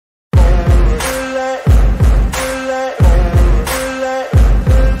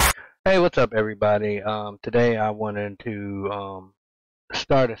What's up, everybody? Today I wanted to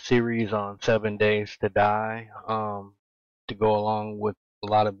start a series on 7 Days to Die to go along with a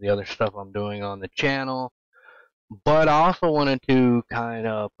lot of the other stuff I'm doing on the channel. But I also wanted to kind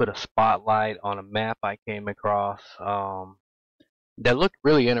of put a spotlight on a map I came across that looked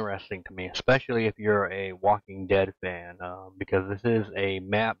really interesting to me, especially if you're a Walking Dead fan, because this is a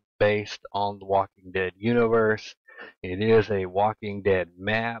map based on the Walking Dead universe. It is a Walking Dead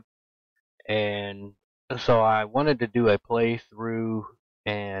map. And so I wanted to do a playthrough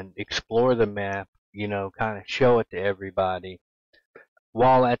and explore the map, kind of show it to everybody,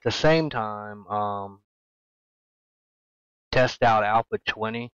 while at the same time test out Alpha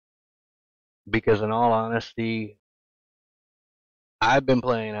 20, because in all honesty, I've been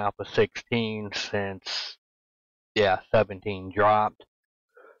playing Alpha 16 since, 17 dropped.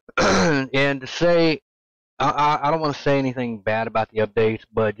 And to say, I don't want to say anything bad about the updates,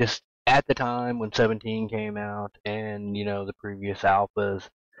 but just at the time when 17 came out and, the previous alphas,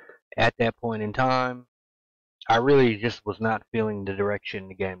 at that point in time, I really just was not feeling the direction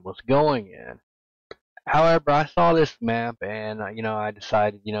the game was going in. However, I saw this map and, I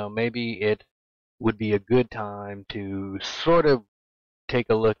decided, maybe it would be a good time to sort of take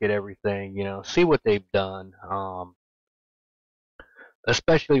a look at everything, see what they've done,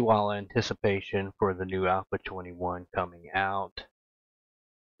 especially while anticipation for the new Alpha 21 coming out.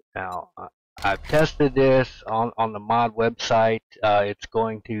 Now, I've tested this on the mod website. It's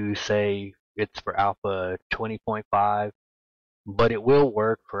going to say it's for Alpha 20.5, but it will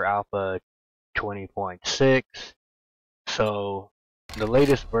work for Alpha 20.6. So the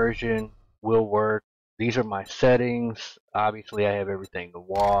latest version will work. These are my settings. Obviously, I have everything to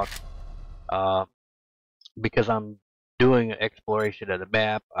walk. Because I'm doing an exploration of the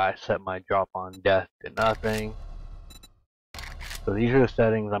map, I set my drop on death to nothing. So these are the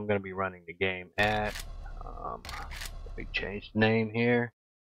settings I'm going to be running the game at. Let me change the name here.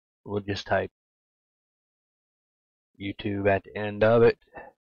 We'll just type YouTube at the end of it.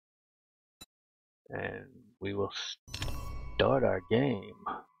 And we will start our game.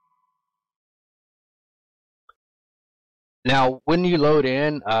 Now, when you load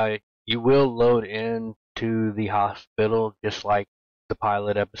in, you will load in to the hospital, just like the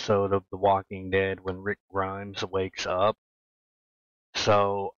pilot episode of The Walking Dead when Rick Grimes wakes up.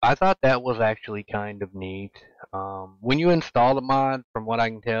 So I thought that was actually kind of neat. When you install the mod, from what I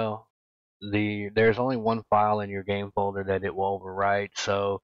can tell, there's only one file in your game folder that it will overwrite.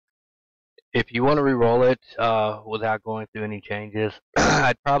 So if you want to re-roll it without going through any changes,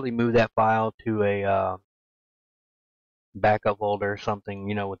 I'd probably move that file to a backup folder or something,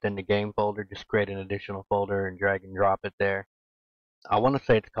 within the game folder. Just create an additional folder and drag and drop it there. I want to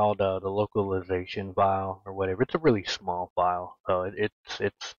say it's called the localization file or whatever. It's a really small file, so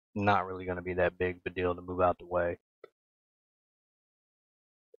it's not really going to be that big of a deal to move out the way.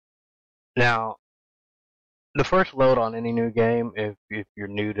 Now, the first load on any new game, if you're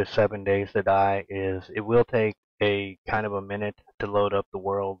new to 7 Days to Die, is it will take a kind of a minute to load up the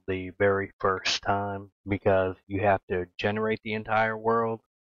world the very first time because you have to generate the entire world.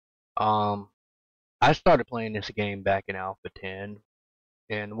 I started playing this game back in Alpha 10.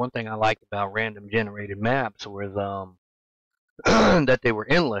 And one thing I liked about random generated maps was that they were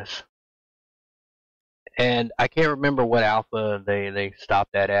endless. And I can't remember what alpha they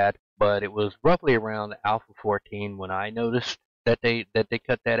stopped that at, but it was roughly around Alpha 14 when I noticed that they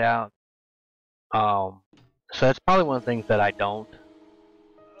cut that out. So that's probably one of the things that I don't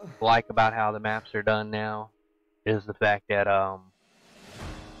like about how the maps are done now, is the fact that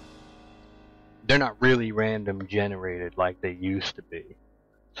they're not really random generated like they used to be.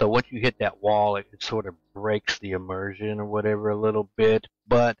 So once you hit that wall, it sort of breaks the immersion or whatever a little bit.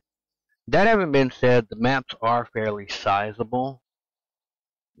 But that having been said, the maps are fairly sizable.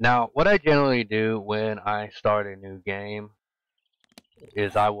 Now, what I generally do when I start a new game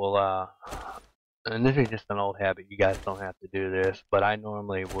is I will, and this is just an old habit, you guys don't have to do this, but I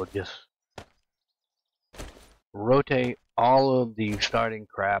normally will just rotate all of the starting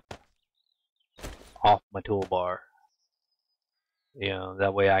crap off my toolbar.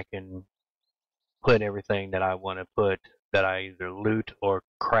 That way I can put everything that I want to put that I either loot or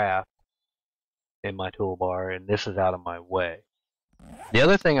craft in my toolbar, and this is out of my way. The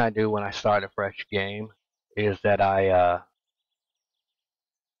other thing I do when I start a fresh game is that I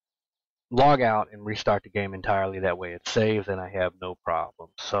log out and restart the game entirely. That way it saves and I have no problem.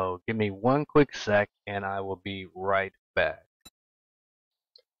 So give me one quick sec and I will be right back.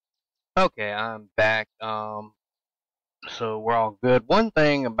 Okay, I'm back. So we're all good. One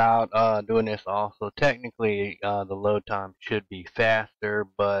thing about doing this also, technically the load time should be faster,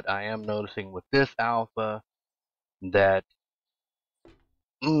 but I am noticing with this alpha that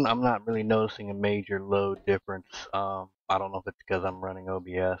I'm not really noticing a major load difference. I don't know if it's because I'm running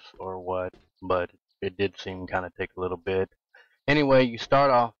OBS or what, but it did seem kind of take a little bit. Anyway, you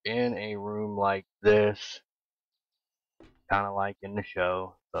start off in a room like this, kind of like in the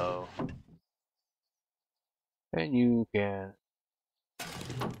show, so, and you can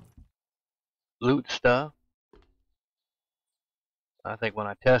loot stuff. I think when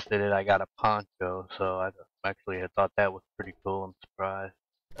I tested it, I got a poncho, so I actually had thought that was pretty cool. I'm surprised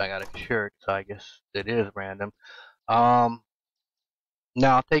I got a shirt, so I guess it is random. Um,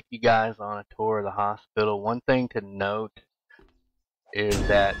 Now I'll take you guys on a tour of the hospital. One thing to note is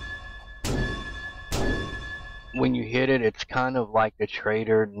that when you hit it, it's kind of like a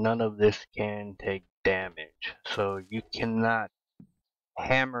trader. None of this can take damage, so you cannot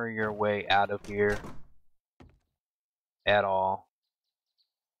hammer your way out of here at all.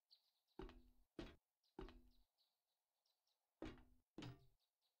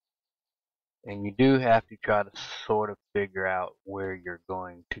 And you do have to try to sort of figure out where you're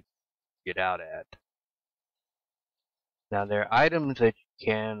going to get out at. Now there are items that you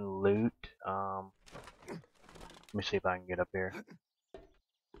can loot. Let me see if I can get up here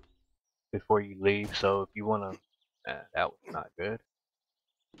before you leave. So if you want to, that was not good.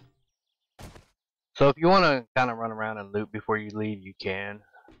 So if you want to kind of run around and loot before you leave, you can.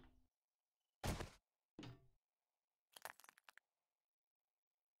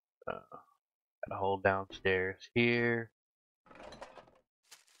 Got a hole downstairs here.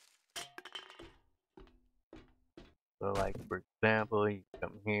 So like for example, you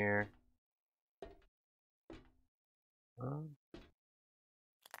come here.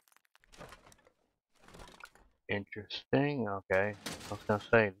 Interesting. Okay. I was gonna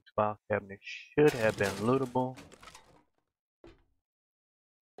say this file cabinet should have been lootable.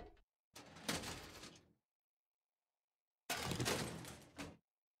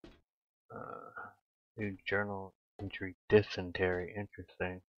 New journal entry dysentery.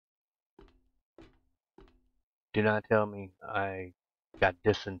 Interesting. Do not tell me I got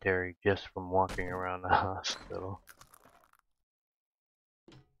dysentery just from walking around the hospital.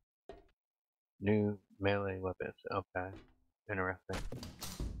 New melee weapons. Okay. Interesting.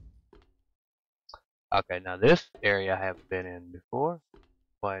 Okay, now this area I haven't been in before.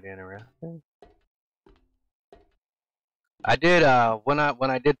 Quite interesting. I did when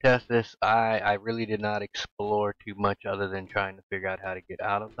I did test this, I really did not explore too much other than trying to figure out how to get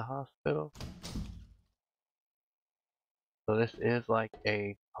out of the hospital. So this is like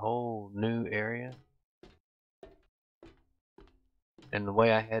a whole new area. And the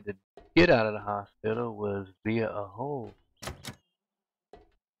way I had to get out of the hospital was via a hole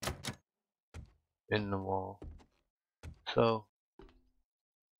in the wall. So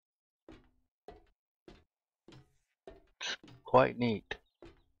it's quite neat.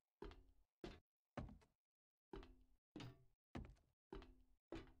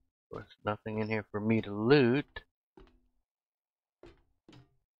 There's nothing in here for me to loot.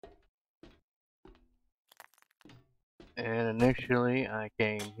 And initially I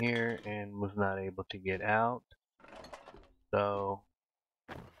came here and was not able to get out. So,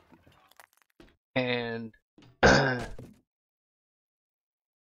 and I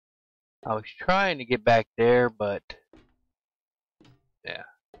was trying to get back there, but yeah,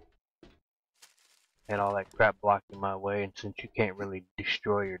 had all that crap blocking my way, and since you can't really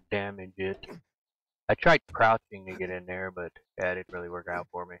destroy or damage it, I tried crouching to get in there, but yeah, it didn't really work out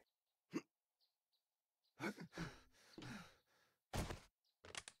for me.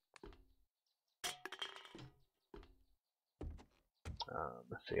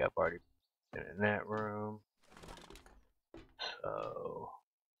 Let's see, I've already been in that room, so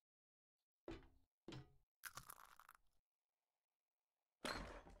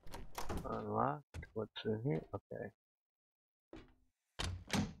unlocked. What's in here? Okay.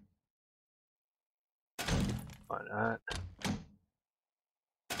 Why not?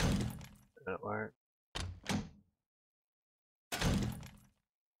 That'll work.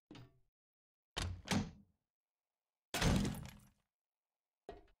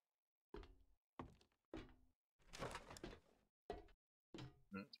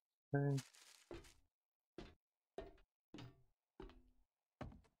 Okay.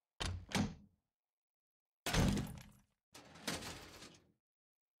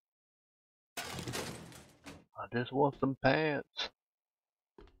 I just want some pants.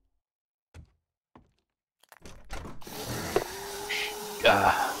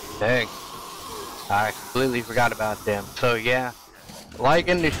 Ah, dang. I completely forgot about them. So yeah, like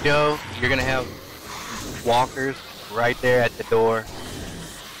in the show, you're gonna have walkers right there at the door,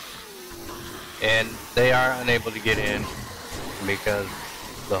 and they are unable to get in because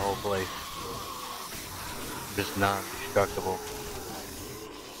the whole place is just non-destructible.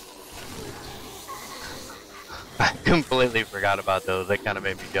 I completely forgot about those. They kind of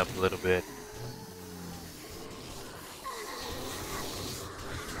made me jump a little bit.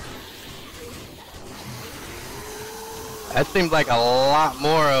 That seems like a lot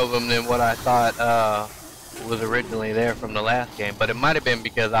more of them than what I thought was originally there from the last game, but it might have been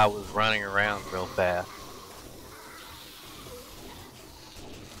because I was running around real fast.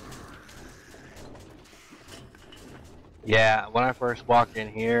 Yeah, when I first walked in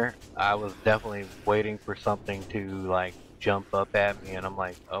here, I was definitely waiting for something to like jump up at me, and I'm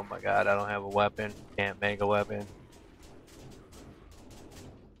like, oh my god, I don't have a weapon, can't make a weapon.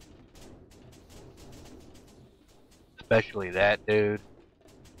 Especially that dude.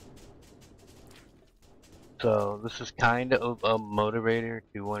 So this is kind of a motivator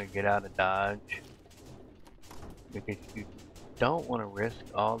to want to get out of Dodge, because you don't want to risk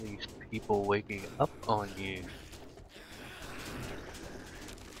all these people waking up on you.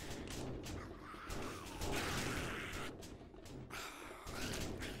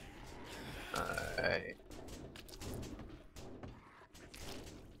 Alright.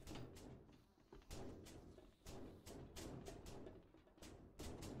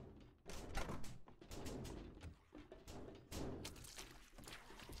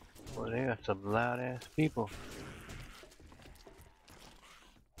 Well, they got some loud ass people.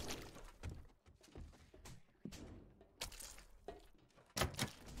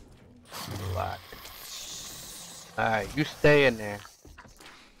 Lock. Alright, you stay in there.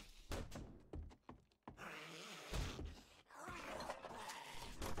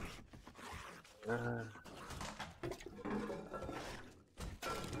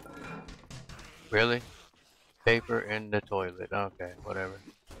 Really? Paper in the toilet. Okay, whatever.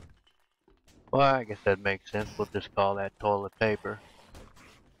 Well, I guess that makes sense. We'll just call that toilet paper.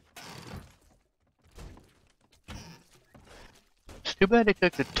 It's too bad they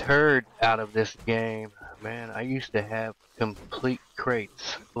took the turd out of this game. Man, I used to have complete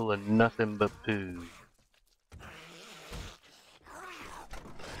crates full of nothing but poo.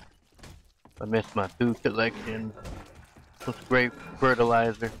 I miss my poo collection. It's great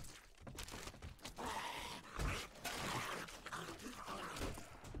fertilizer.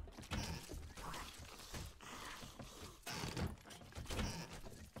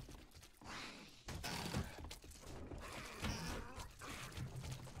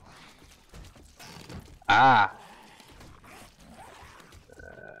 Ah!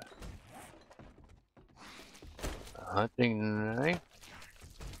 Hunting knife.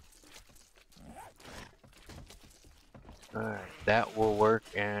 Alright, that will work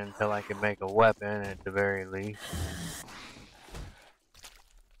until I can make a weapon at the very least.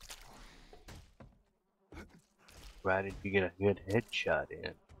 Provided you get a good headshot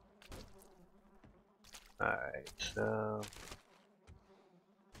in. Alright, so...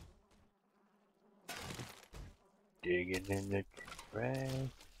 digging in the trash.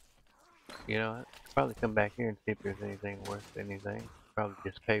 You know what? Probably come back here and see if there's anything worth anything. Probably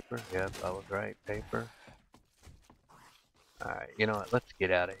just paper. Yep, I was right. Paper. Alright, you know what? Let's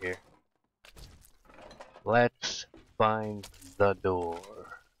get out of here. Let's find the door.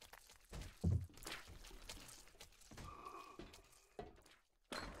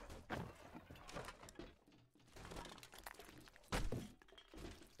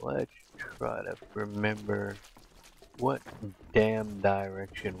 Let's try to remember what damn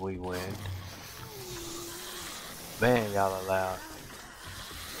direction we went. Man, y'all are loud.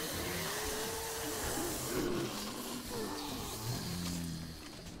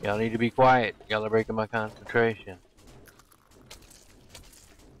 Y'all need to be quiet. Y'all are breaking my concentration.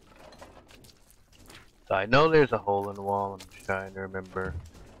 So I know there's a hole in the wall. I'm just trying to remember.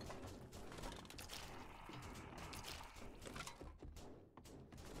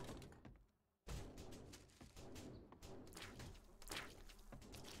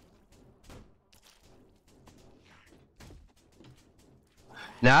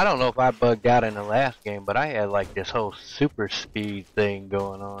 Now, I don't know if I bugged out in the last game, but I had like this whole super speed thing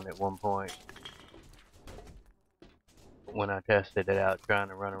going on at one point when I tested it out trying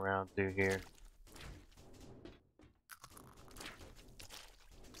to run around through here.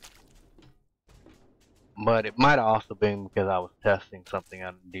 But it might have also been because I was testing something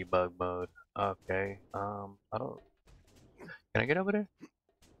out of debug mode. Okay, I don't... Can I get over there?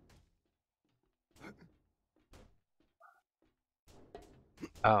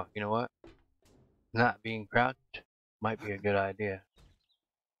 Oh, you know what? not being crouched might be a good idea.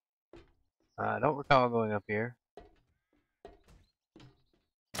 I don't recall going up here.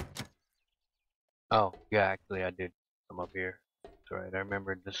 Oh, yeah, actually I did come up here. That's right, I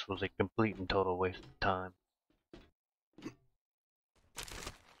remembered this was a complete and total waste of time.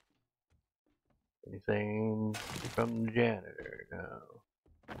 Anything from the janitor? No.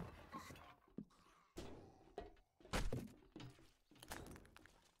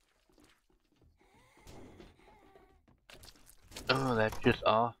 Oh, that's just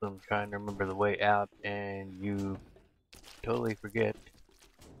awesome. Trying to remember the way out and you totally forget.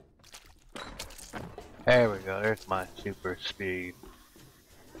 There we go, there's my super speed.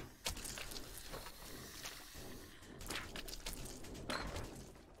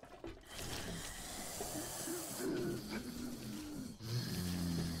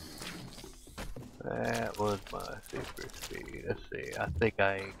 That was my super speed. Let's see, I think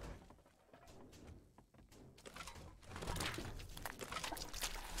I...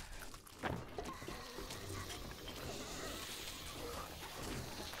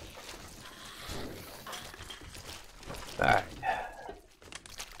 Alright.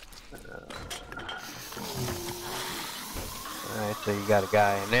 Alright, so you got a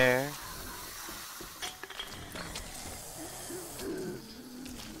guy in there.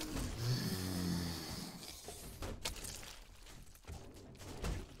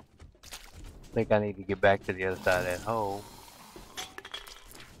 I think I need to get back to the other side of that hole.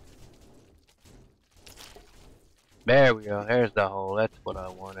 There we go, there's the hole, that's what I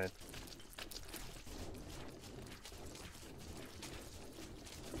wanted.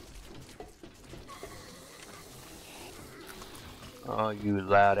 Oh, you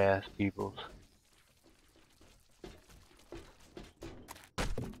loud ass peoples.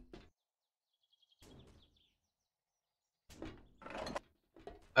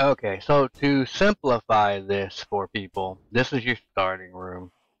 Okay, so to simplify this for people, this is your starting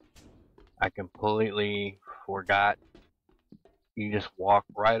room. I completely forgot. You just walk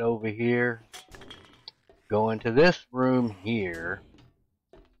right over here, go into this room here,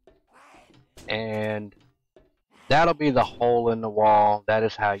 and that'll be the hole in the wall. That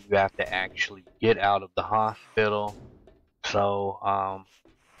is how you have to actually get out of the hospital. So,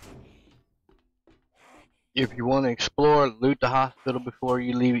 if you want to explore, loot the hospital before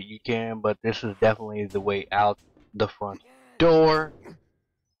you leave it, you can, but this is definitely the way out the front door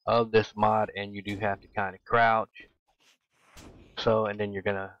of this mod, and you do have to kind of crouch. So, and then you're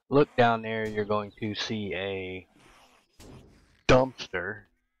gonna look down there, you're going to see a dumpster,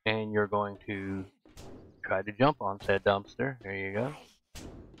 and you're going to try to jump on said dumpster. There you go.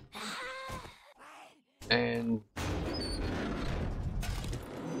 And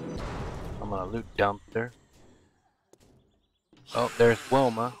I'm gonna loot dumpster. Oh, there's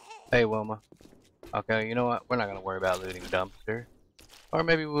Wilma. Hey, Wilma. Okay, you know what? We're not gonna worry about looting dumpster. Or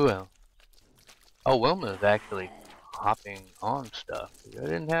maybe we will. Oh, Wilma is actually hopping on stuff. That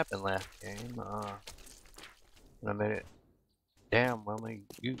didn't happen last game. I made it. Damn, Wilma,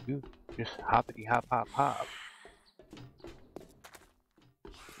 you just hoppity hop hop hop.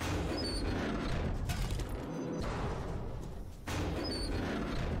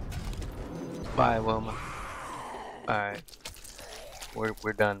 Bye, Wilma. Alright.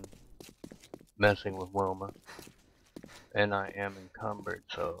 We're done messing with Wilma. And I am encumbered,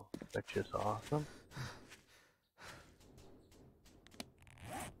 so that's just awesome.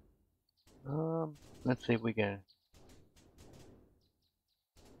 Let's see if we can...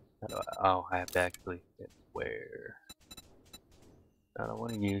 Oh, I have to actually hit where... I don't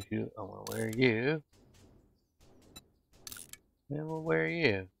want to use you, I want to wear you. And we'll wear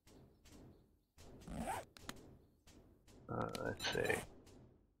you. Let's see.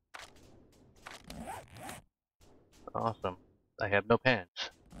 Awesome. I have no pants.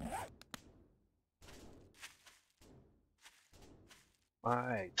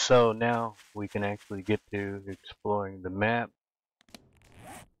 Alright, so now we can actually get to exploring the map.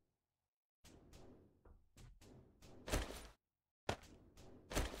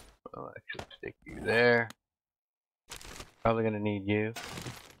 I'll actually stick you there. Probably gonna need you.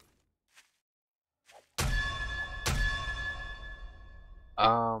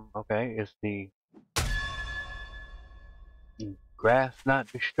 Okay, is the grass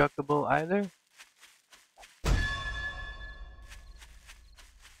not destructible either?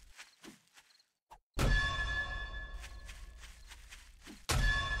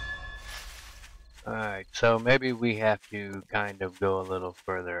 Alright, so maybe we have to kind of go a little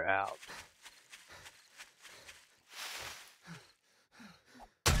further out.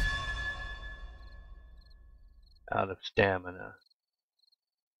 Out of stamina.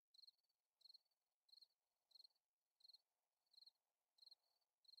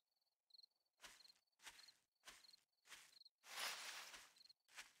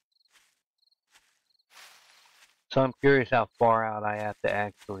 So I'm curious how far out I have to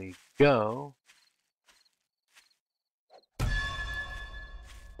actually go.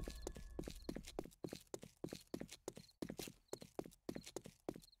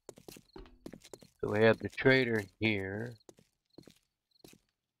 So we have the trader here.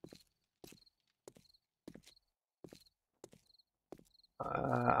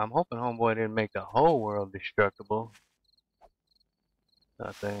 I'm hoping homeboy didn't make the whole world destructible.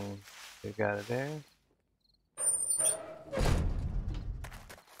 Nothing. They got it there.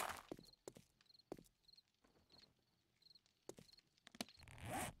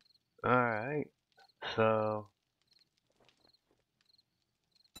 Alright. So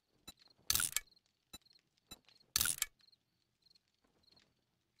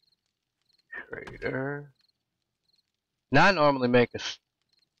trader. Now I normally make a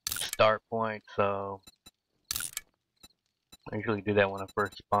start point, so I usually do that when I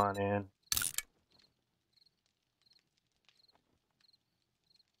first spawn in.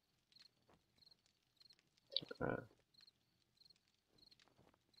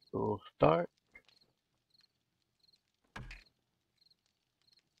 We'll start. I'm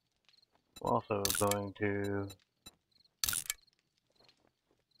also going to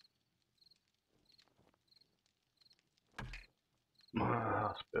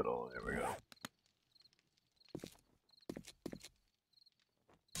hospital. There we go.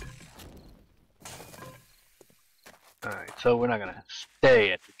 Alright, so we're not going to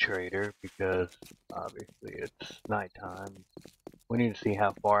stay at the trader because obviously it's nighttime. We need to see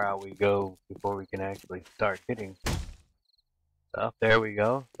how far out we go before we can actually start hitting stuff. There we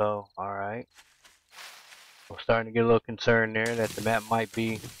go. So, alright. We're starting to get a little concerned there that the map might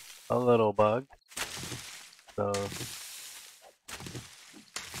be a little bugged. So,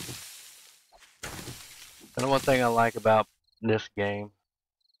 and one thing I like about this game,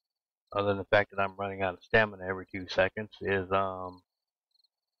 other than the fact that I'm running out of stamina every 2 seconds, is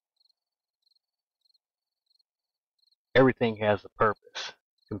everything has a purpose.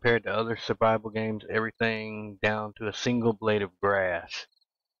 Compared to other survival games, everything down to a single blade of grass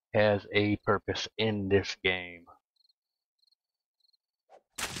has a purpose in this game.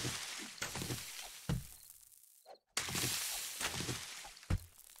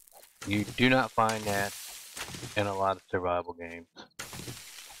 You do not find that in a lot of survival games.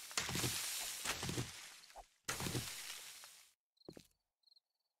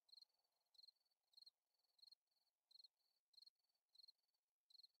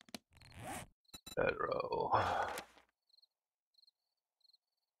 Bedroll.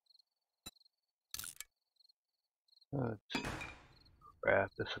 Let's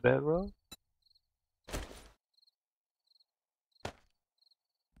craft this bedroll.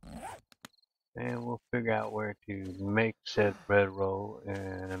 And we'll figure out where to make said bedroll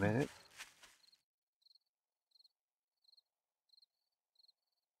in a minute.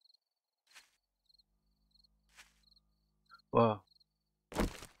 Well,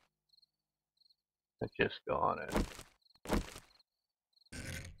 let's just go on it.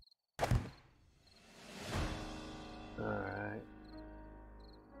 Alright.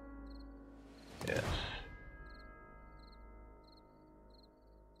 Yes.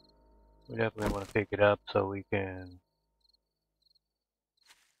 We definitely want to pick it up so we can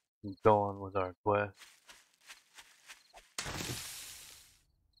go on with our quest.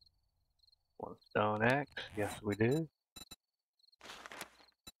 One stone axe. Yes, we do.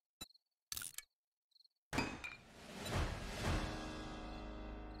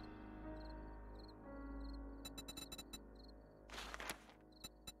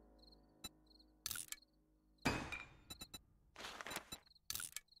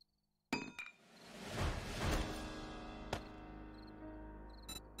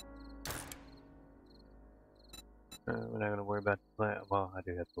 We're not going to worry about the plant. Well, I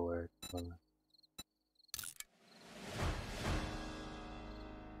do have to worry.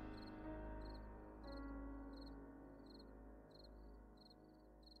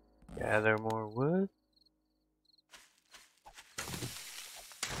 Gather more wood.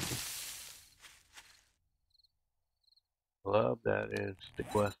 Club, that is the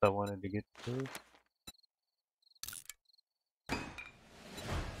quest I wanted to get to.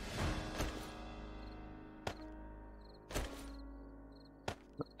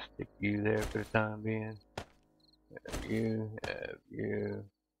 Let's stick you there for the time being. Have you, have you.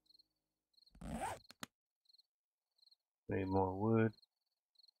 Need more wood.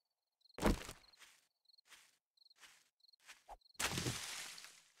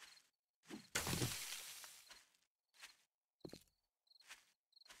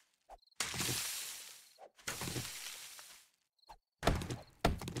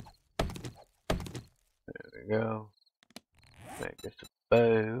 There we go. Make this a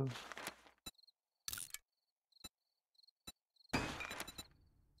bow.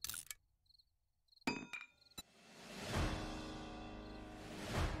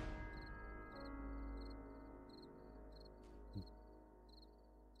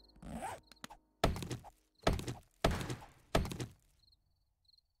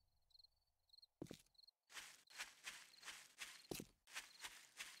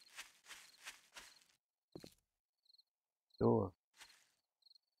 Sure.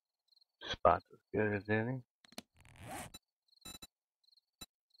 Spot's as good as any.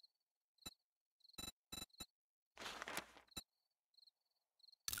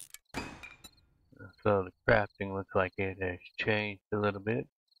 So the crafting looks like it has changed a little bit.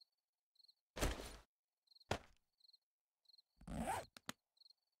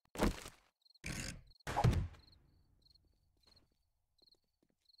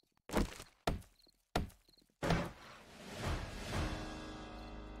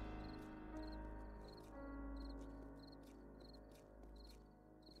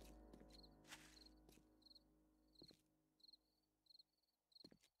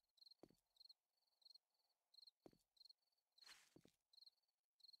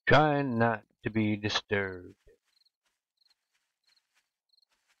 Trying not to be disturbed.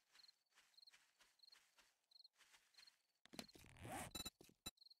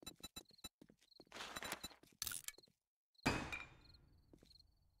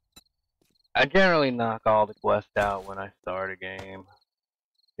 I generally knock all the quests out when I start a game,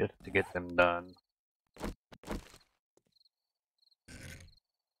 just to get them done.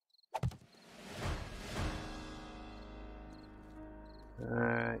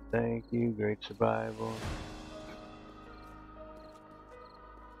 Alright, thank you, great survival.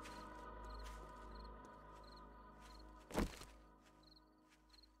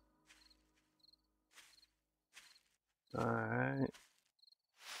 Alright.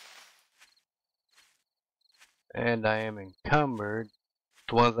 And I am encumbered.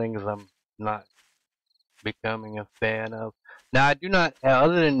 It's one of the things I'm not becoming a fan of. Now I do not,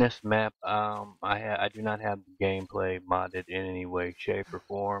 other than this map, I do not have the gameplay modded in any way, shape, or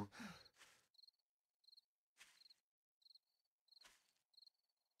form.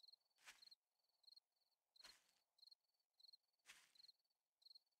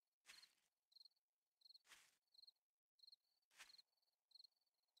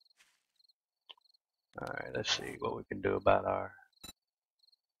 Alright, let's see what we can do about our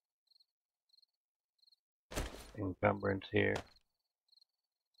encumbrance here.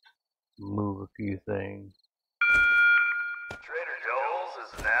 Move a few things. Trader Joel's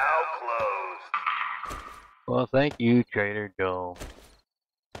is now closed. Well, thank you, Trader Joel.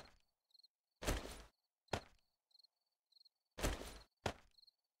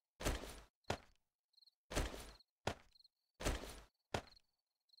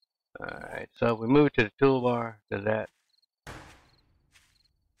 Alright, so if we move to the toolbar, does that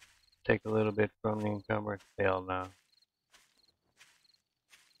take a little bit from the encumbrance? Hell no.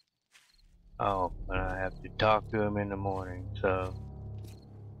 Oh, but I have to talk to him in the morning, so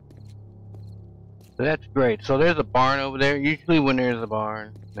that's great. So there's a barn over there. Usually when there's a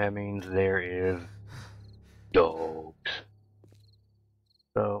barn, that means there is dogs.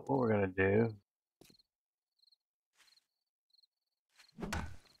 So what we're gonna do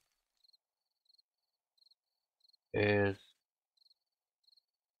is,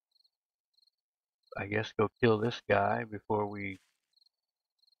 I guess, go kill this guy before we,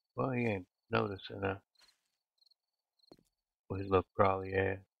 well, he ain't noticing us. Well, he look probably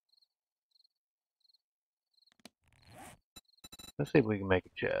ass. Let's see if we can make a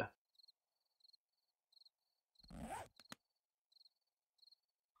chest.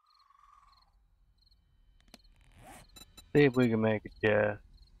 See if we can make a chest.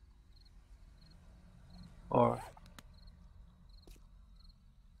 Or,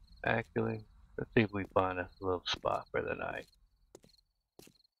 actually, let's see if we find us a little spot for the night.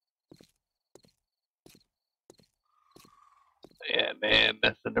 Yeah, man,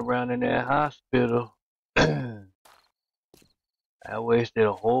 messing around in that hospital. I wasted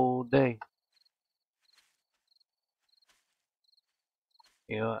a whole day.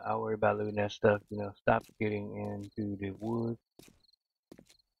 You know, I worry about looting that stuff, you know, stop getting into the woods.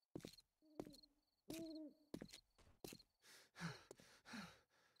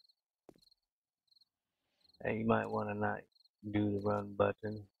 Hey, you might want to not do the run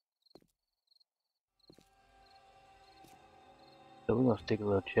button. So we're gonna stick a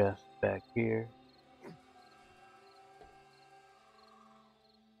little chest back here.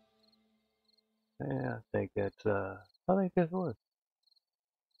 Yeah, I think that's, I think this works.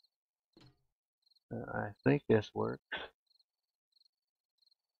 I think this works.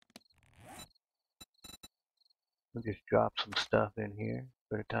 We'll just drop some stuff in here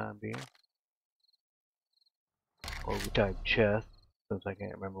for the time being. Or we type chest, since I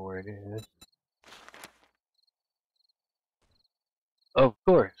can't remember where it is. Of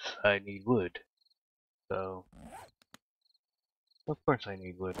course I need wood. So, of course I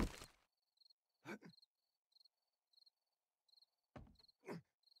need wood.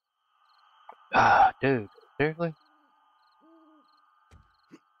 Ah, dude, seriously?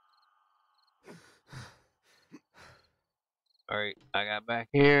 Alright, I got back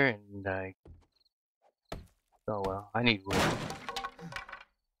here and oh well, I need wood.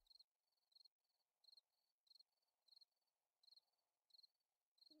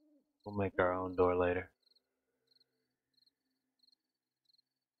 We'll make our own door later.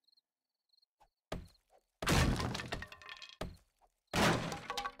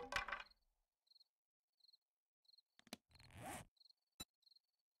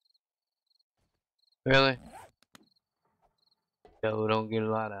 Really? So we don't get a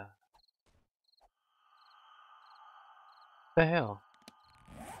lot of... The hell?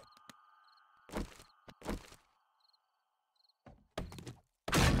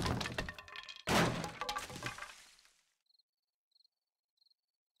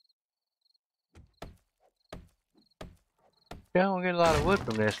 Yeah, I don't get a lot of wood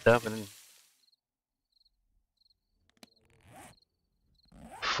from this stuff, and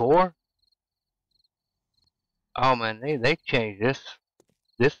 4? Oh man, they changed this.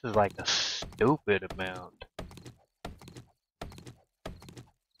 This is like a stupid amount.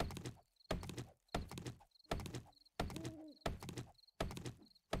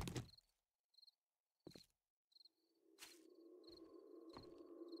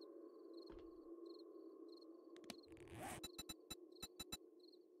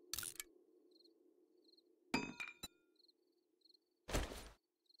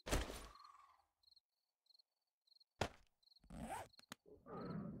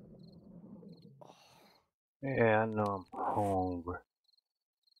 Yeah, I know I'm hungry.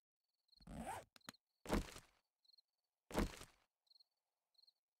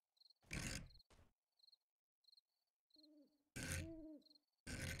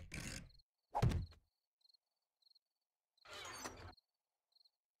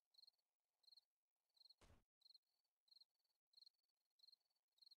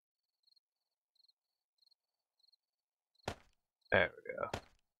 There we go.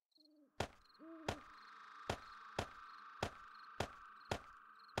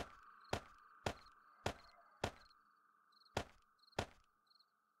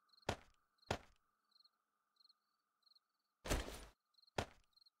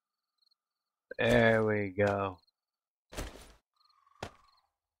 There we go.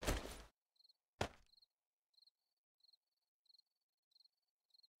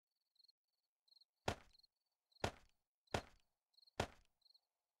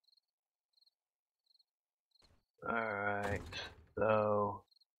 Alright, so...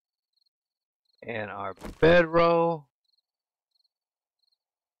 And our bedroll.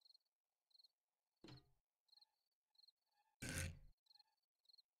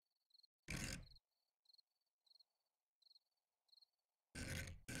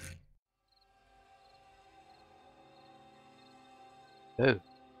 Dude,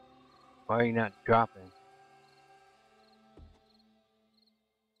 why are you not dropping?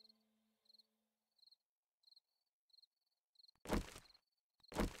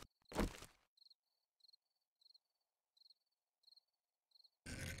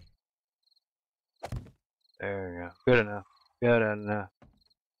 There we go. Good enough. Good enough.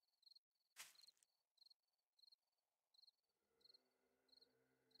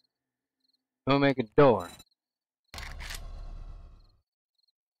 We'll make a door.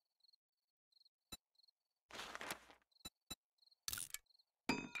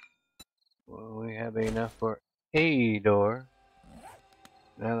 Well, we have enough for a door.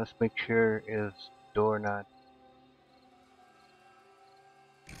 Now let's make sure is door not...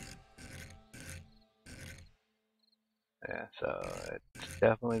 Yeah, so it's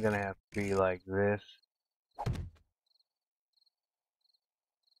definitely gonna have to be like this.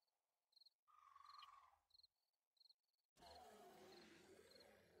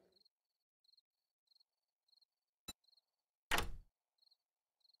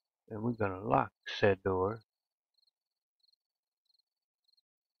 And we're gonna lock said door.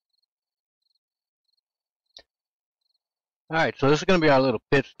 Alright, so this is gonna be our little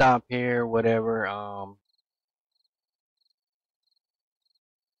pit stop here, whatever.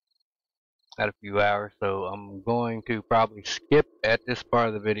 At a few hours, so I'm going to probably skip at this part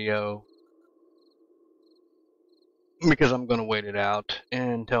of the video because I'm gonna wait it out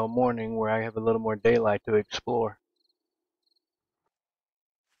until morning where I have a little more daylight to explore.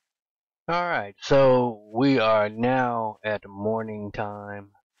 Alright, so we are now at morning time.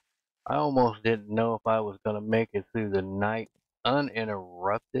 I almost didn't know if I was gonna make it through the night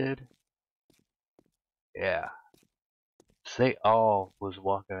uninterrupted. Yeah, they all was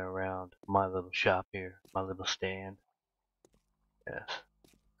walking around my little shop here, my little stand. Yes,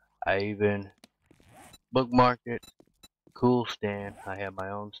 I even bookmarked it. Cool stand. I have my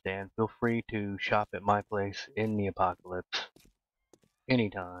own stand. Feel free to shop at my place in the apocalypse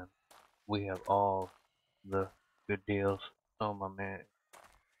anytime. We have all the good deals. Oh my man.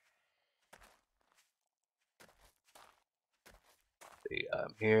 See,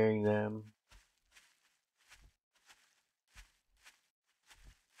 I'm hearing them.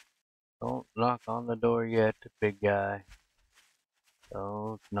 Don't knock on the door yet, big guy.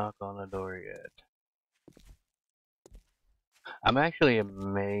 Don't knock on the door yet. I'm actually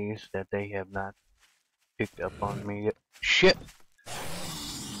amazed that they have not picked up on me yet. Shit!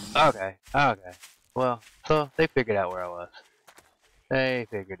 Okay, okay. Well, so they figured out where I was. They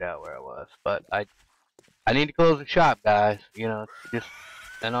figured out where I was. But I need to close the shop, guys. You know, just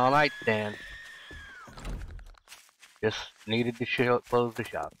an all-night stand. Just needed to close the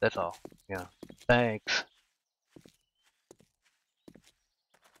shop. That's all. You know. Thanks.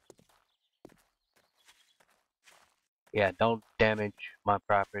 Yeah, don't damage my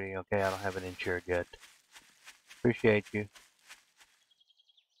property, okay? I don't have it insured yet. Appreciate you.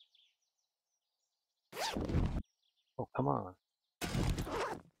 Oh, come on. I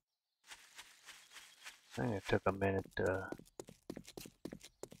think it took a minute to...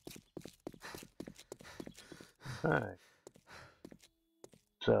 Alright.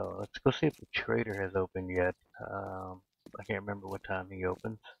 So, let's go see if the trader has opened yet. I can't remember what time he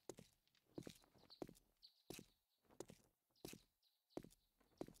opens.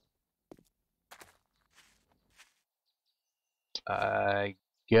 I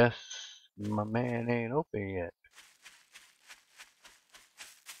guess my man ain't open yet.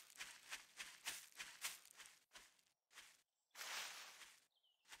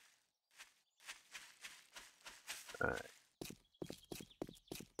 Alright.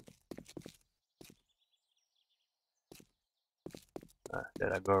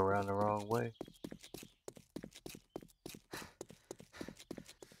 Did I go around the wrong way?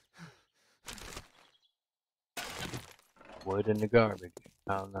 Wood in the garbage.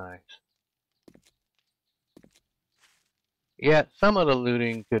 How nice. Yeah, some of the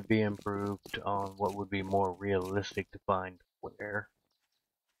looting could be improved on what would be more realistic to find where.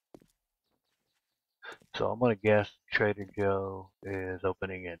 So I'm gonna guess Trader Joe is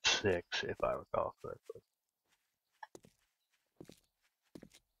opening at 6, if I recall correctly.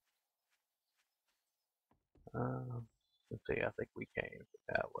 Let's see, I think we came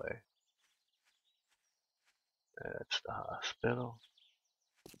that way. That's the hospital.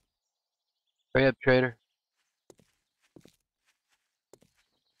 Hurry up, Trader.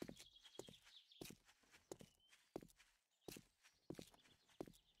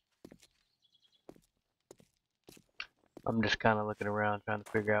 I'm just kind of looking around trying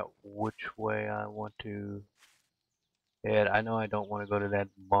to figure out which way I want to head. I know I don't want to go to that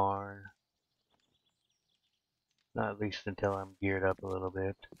barn. Not at least until I'm geared up a little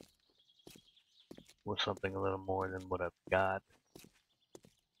bit with something a little more than what I've got.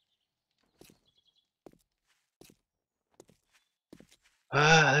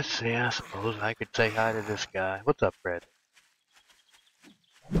 Let's see, I suppose I could say hi to this guy. What's up, Fred?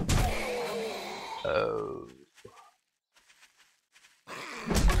 Oh.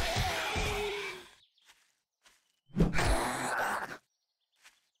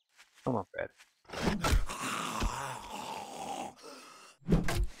 Come on, Fred.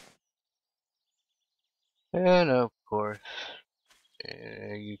 And of course,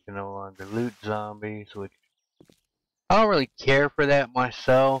 you can no longer loot zombies, which I don't really care for that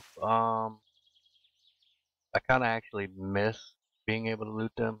myself. I kind of actually miss being able to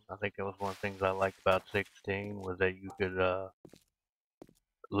loot them. I think that was one of the things I liked about 16 was that you could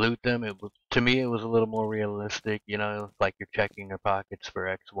loot them. It was, to me, it was a little more realistic. You know, it's like you're checking their pockets for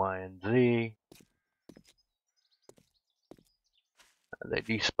X, Y, and Z. They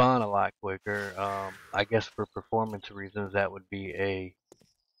despawn a lot quicker. I guess for performance reasons, that would be a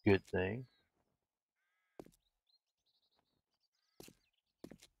good thing.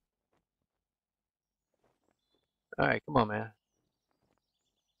 All right, come on, man.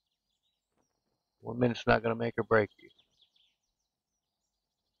 1 minute's not gonna make or break you.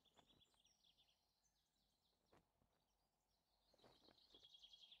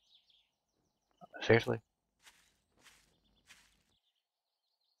 Seriously?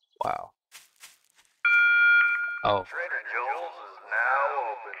 Oh, Trader Joel's is now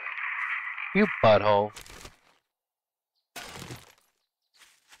open. you butthole.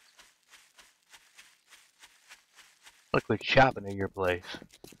 Look what's shopping at your place.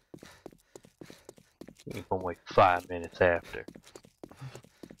 You ain't gonna wait 5 minutes after.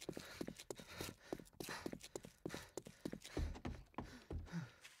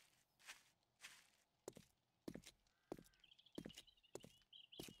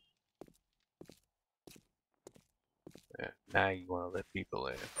 Yeah, now you wanna let people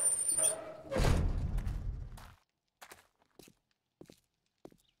in.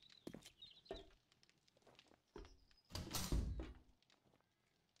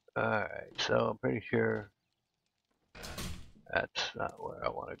 Alright, so I'm pretty sure that's not where I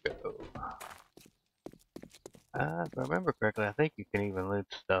want to go. If I remember correctly, I think you can even loot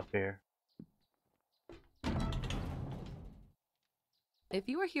stuff here. If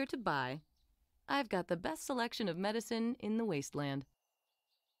you are here to buy, I've got the best selection of medicine in the wasteland.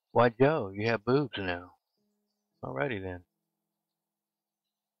 Why, Joe, you have boobs now. Alrighty then.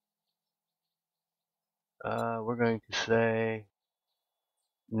 We're going to say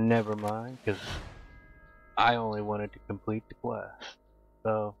never mind, because I only wanted to complete the quest.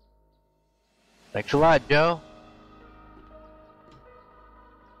 So, thanks a lot, Joe.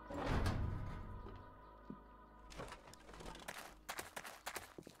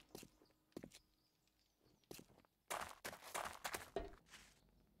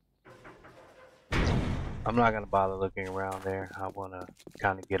 I'm not going to bother looking around there. I want to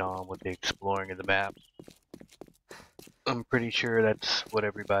kind of get on with the exploring of the map. I'm pretty sure that's what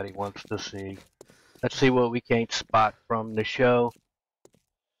everybody wants to see. Let's see what we can't spot from the show.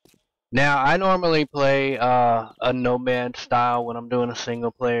 Now, I normally play a Nomad style when I'm doing a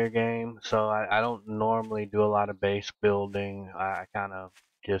single player game, so I don't normally do a lot of base building. I kind of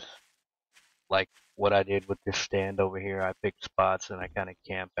just, like what I did with this stand over here, I pick spots and I kind of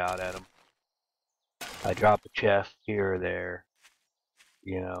camp out at them. I drop a chest here or there,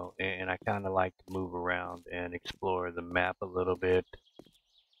 you know, and I kind of like to move around and explore the map a little bit.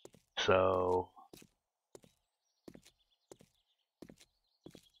 So,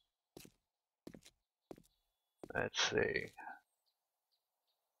 let's see.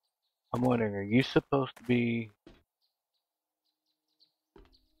 I'm wondering, are you supposed to be...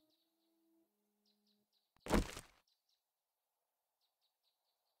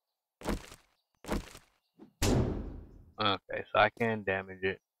 Okay, so I can damage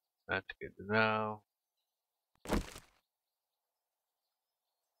it. That's good to know. I'm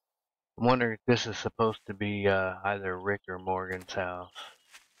wondering if this is supposed to be either Rick or Morgan's house,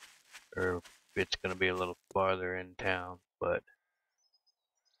 or if it's going to be a little farther in town, but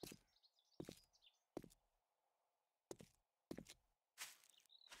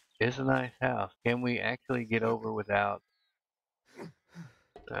it's a nice house. Can we actually get over without...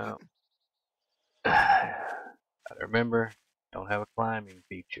 No. Gotta remember, don't have a climbing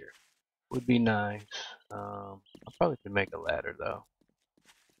feature. Would be nice. I probably could make a ladder though.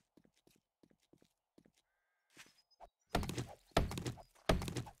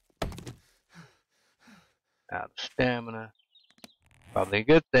 Out of stamina. Probably a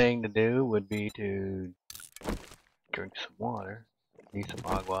good thing to do would be to drink some water. Need some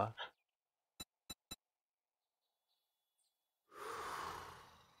aguas.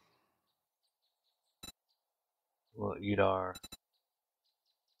 We'll eat our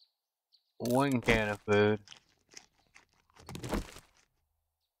one can of food.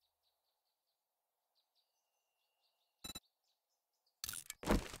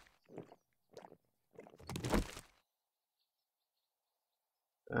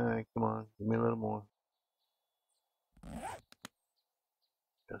 Alright, come on, give me a little more.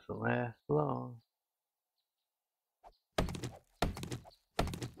 Doesn't last long.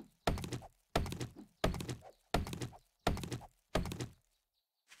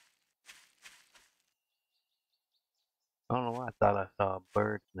 I don't know why I thought I saw a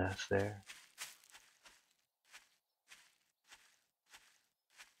bird's nest there.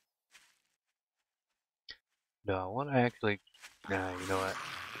 Do I want to actually... Nah, you know what?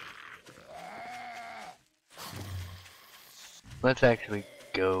 Let's actually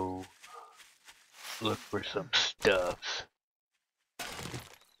go look for some stuffs.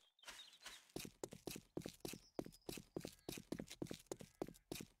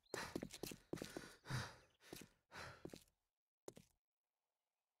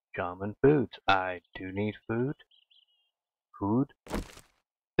 Shaman foods. I do need food. Food?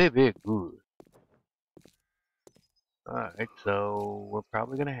 Very good. Alright, so we're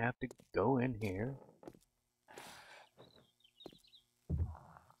probably gonna have to go in here.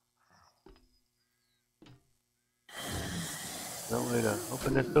 No way to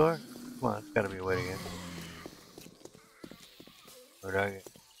open this door? Come on, it's gotta be a way to get. Or do I get...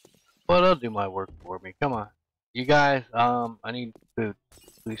 Well, they'll do my work for me. Come on. You guys, I need food.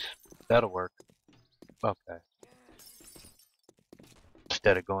 Please, that'll work. Okay.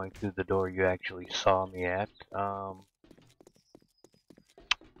 Instead of going through the door you actually saw me at.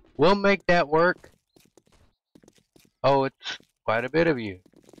 We'll make that work. Oh, it's quite a bit of you.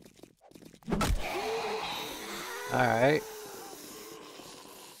 Alright.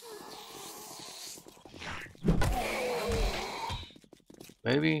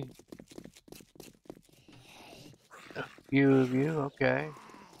 Maybe a few of you, okay.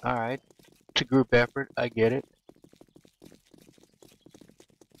 Alright. It's a group effort, I get it.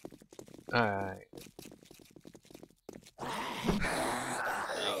 Alright.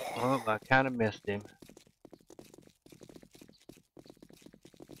 Oh, I kind of missed him.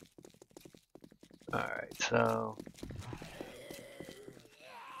 Alright, so...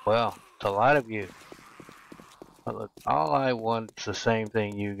 Well, it's a lot of you. But look, all I want's the same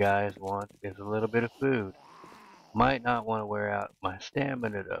thing you guys want, is a little bit of food. Might not want to wear out my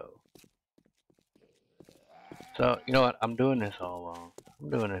stamina though. So, you know what? I'm doing this all wrong. I'm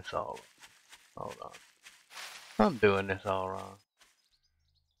doing this all wrong. Hold on. I'm doing this all wrong.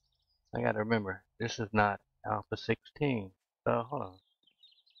 I gotta remember, this is not Alpha 16. So, hold on.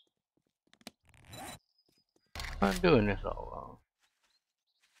 I'm doing this all wrong.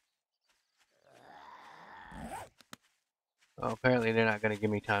 Well, apparently they're not gonna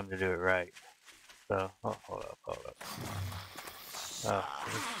give me time to do it right. So, oh, hold up. Oh,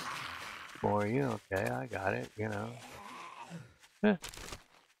 more of you? Okay, I got it, you know. Eh.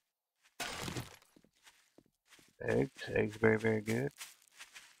 Eggs, very, very good.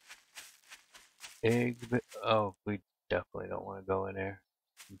 Eggs, oh, we definitely don't want to go in there.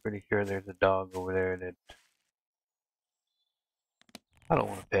 I'm pretty sure there's a dog over there that I don't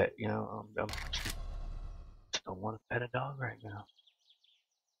want to pet, you know. Just don't want to pet a dog right now.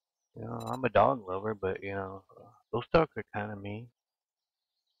 You know, I'm a dog lover, but you know, those dogs are kind of mean.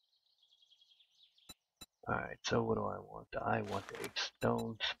 Alright, so what do I want? I want a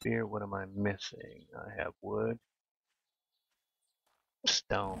stone spear. What am I missing? I have wood.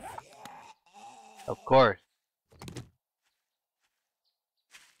 Stone. Of course.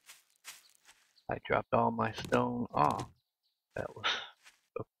 I dropped all my stone off. That was,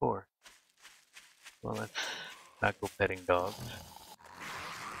 of course. Well, let's not go petting dogs.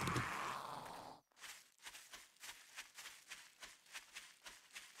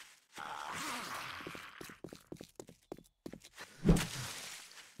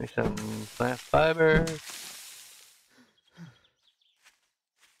 There's some plant fiber.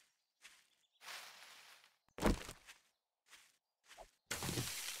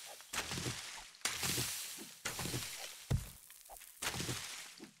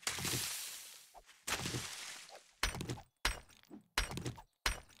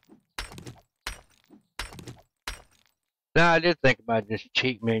 Now I did think about just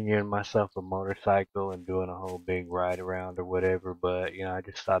cheat menuing myself a motorcycle and doing a whole big ride around or whatever, but you know, I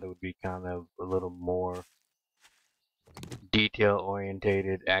just thought it would be kind of a little more detail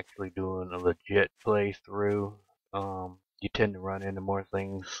orientated, actually doing a legit playthrough. You tend to run into more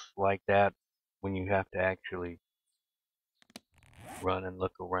things like that when you have to actually run and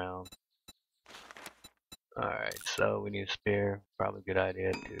look around. Alright, so we need a spear. Probably a good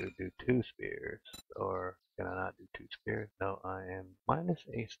idea to do 2 spears. Or can I not do 2 spears? No, I am minus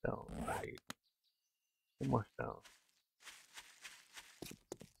a stone. I need 2 more stones.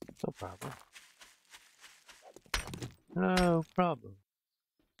 No problem. No problem.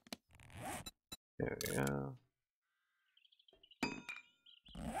 There we go.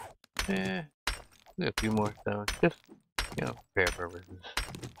 Yeah, a few more stones. Just, you know, fair purposes.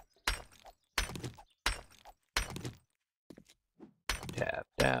 Tap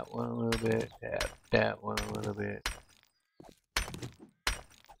that one a little bit. Tap that one a little bit.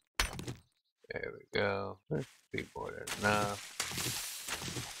 There we go. Let's be more than enough.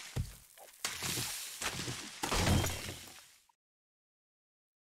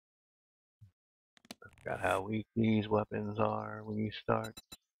 Got how weak these weapons are when you start.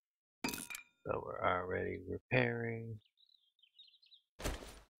 So we're already repairing.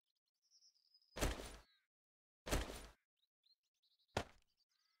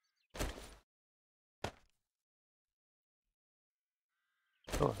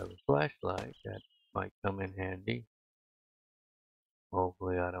 Oh, I have a flashlight that might come in handy.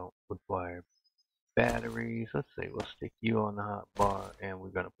 Hopefully I don't require batteries. Let's see, we'll stick you on the hot bar and we're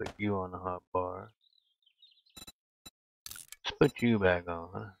gonna put you on the hot bar. Let's put you back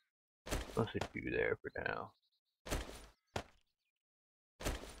on. Let's put you there for now.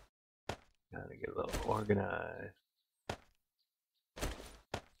 get a little organized.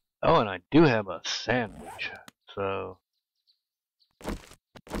 Oh, and I do have a sandwich. So,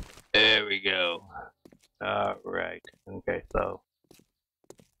 there we go. Alright. Okay, so,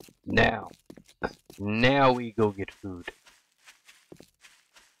 now we go get food.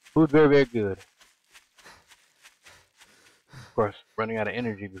 Food very, very good. Of course, running out of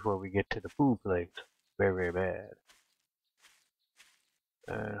energy before we get to the food place. Very, very bad.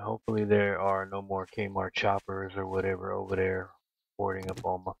 And hopefully there are no more Kmart choppers or whatever over there hoarding up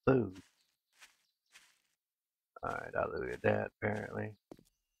all my food. Alright, I looted that apparently.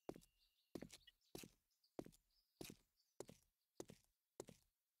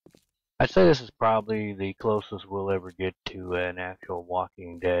 I'd say this is probably the closest we'll ever get to an actual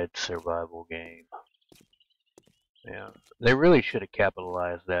Walking Dead survival game. Yeah, they really should have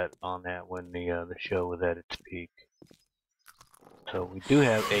capitalized on that when the show was at its peak. So we do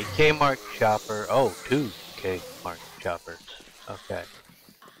have a Kmart chopper. Oh, two Kmart choppers. Okay.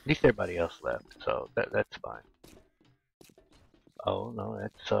 At least everybody else left, so that's fine. Oh no,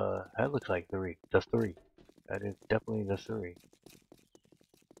 that looks like three. That's three. That is definitely the three.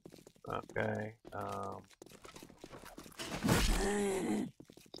 Okay.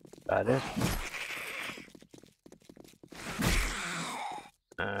 Got it.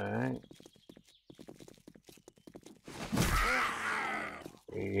 Alright.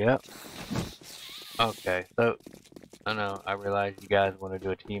 Yep. Okay, so I know I realize you guys want to do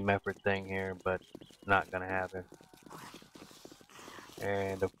a team effort thing here, but it's not gonna happen.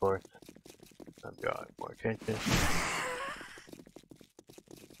 And of course, I'm drawing more attention.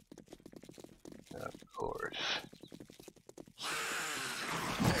 Of course.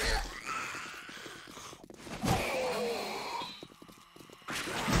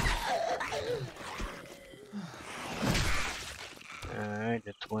 Alright,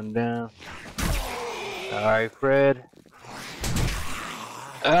 that's one down. Alright, Fred.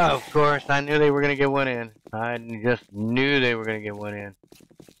 Oh, of course, I knew they were going to get one in. I just knew they were going to get one in.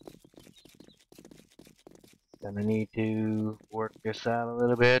 Gonna need to work this out a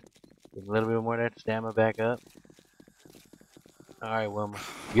little bit. Get a little bit more of that stamina back up. Alright, Wilma.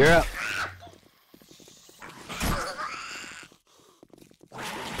 You're up.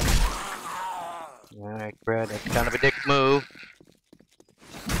 Alright, Fred, that's kind of a dick move.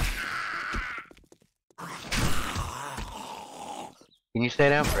 Can you stay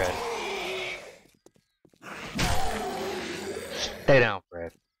down, Fred? Stay down,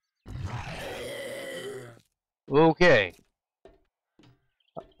 Fred. Okay.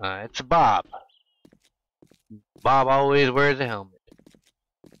 It's Bob. Bob always wears a helmet.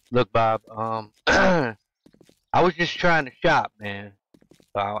 Look, Bob, I was just trying to shop, man.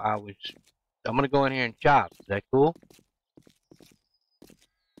 So I'm gonna go in here and shop. Is that cool?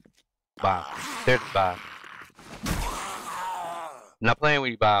 Bob. There's Bob. I'm not playing with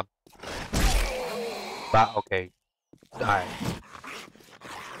you, Bob. Bob, okay. Alright.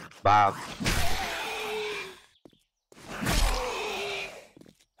 Bob.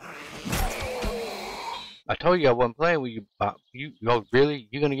 I told you I wasn't playing with you, Bob. Oh, really?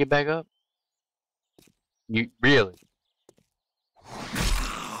 You gonna get back up? You, really?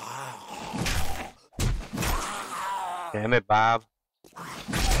 Damn it, Bob.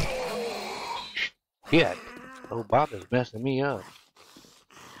 Shit. Oh, Bob is messing me up.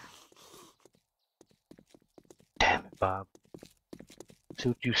 Damn it, Bob. See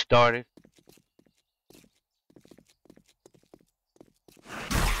what you started?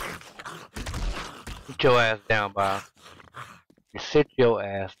 Sit your ass down, Bob. You sit your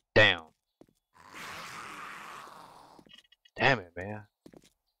ass down. Damn it, man.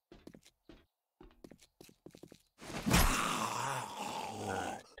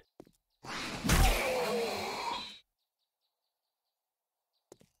 Alright.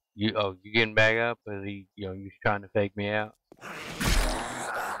 You getting back up? Or is he, you trying to fake me out?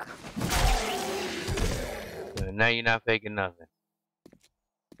 Now you're not faking nothing.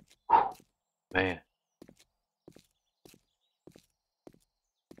 Man.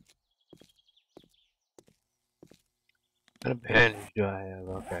 What bandage do I have?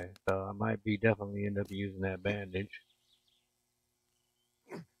 Okay, so I might be definitely end up using that bandage.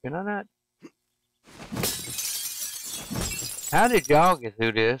 Can I not? How did y'all get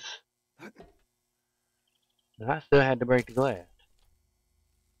through this? And I still had to break the glass.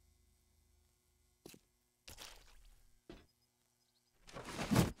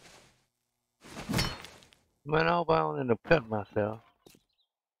 Man, I hope I don't end up cutting myself.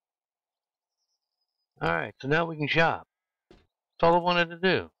 Alright, so now we can shop. That's all I wanted to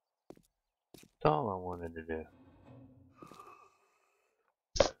do. That's all I wanted to do.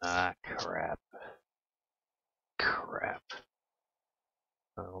 Ah, crap.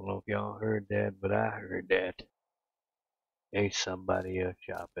 y'all heard that, but I heard that. Hey, somebody else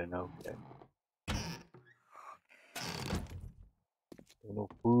shopping. Okay. No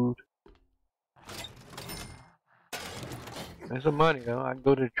food. There's some money though. I can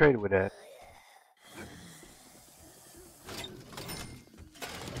go to the trader with that.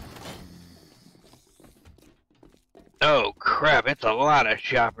 Oh crap! It's a lot of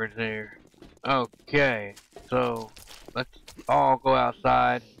shoppers there. Okay, so let's all go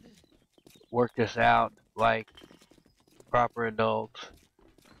outside, work this out like proper adults.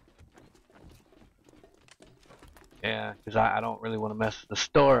 Yeah, because I don't really want to mess the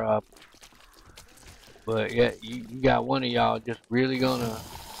store up. But yeah, you got one of y'all just really gonna.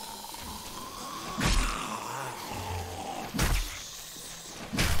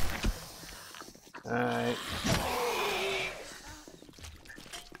 Alright.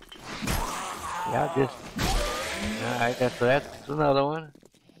 Y'all just. Alright, that's another one.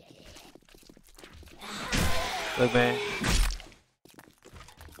 Look, man.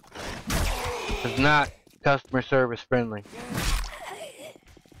 It's not customer service friendly.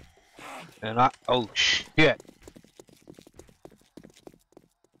 And oh shit.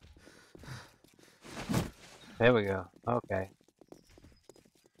 There we go. Okay.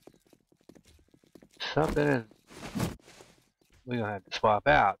 Something is. We're gonna have to swap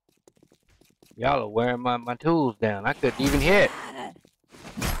out. Y'all are wearing my tools down. I couldn't even hit.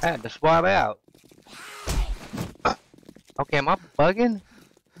 I had to swap out. Okay, am I bugging?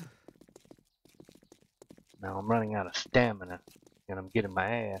 Now I'm running out of stamina. And I'm getting my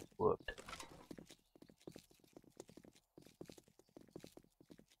ass whooped.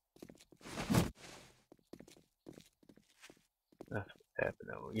 That's what's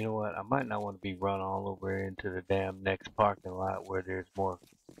happening. You know what? I might not want to be run all over into the damn next parking lot where there's more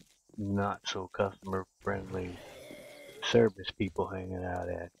not so customer friendly service people hanging out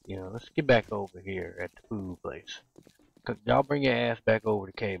at. You know, let's get back over here at the food place. Y'all bring your ass back over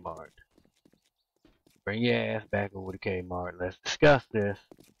to Kmart. Bring your ass back over to Kmart. Let's discuss this.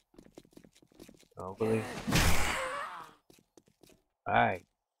 Oh, believe. Alright.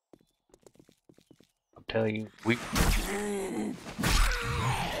 I'm telling you, we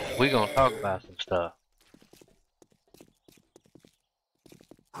gonna talk about some stuff.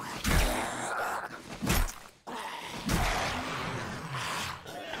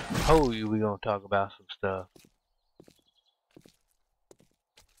 Told you we gonna talk about some stuff.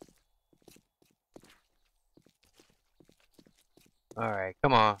 Alright,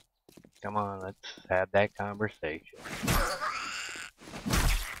 come on. Come on, let's have that conversation.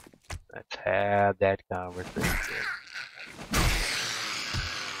 Let's have that conversation.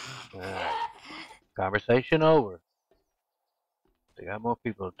 Alright. Conversation over. They got more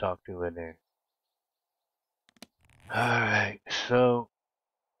people to talk to in there. Alright, so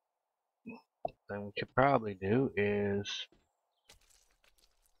then what you probably do is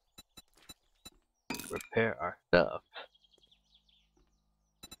repair our stuff.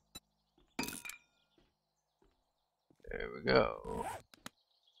 There we go.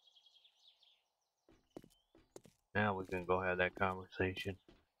 Now we can go have that conversation.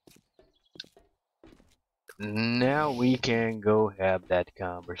 Now we can go have that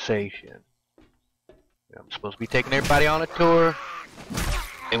conversation. I'm supposed to be taking everybody on a tour,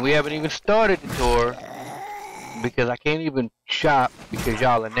 and we haven't even started the tour because I can't even shop because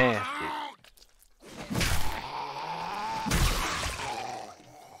y'all are nasty.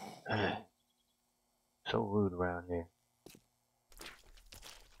 So rude around here.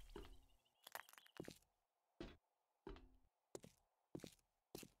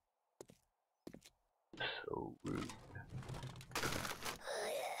 So rude.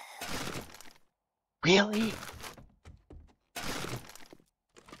 Really?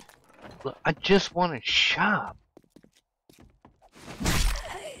 Look, I just want to shop.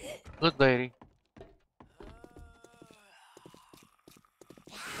 Look, lady.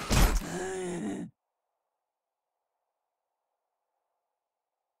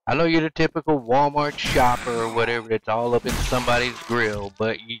 I know you're the typical Walmart shopper or whatever that's all up in somebody's grill,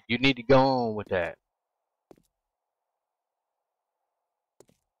 but you need to go on with that.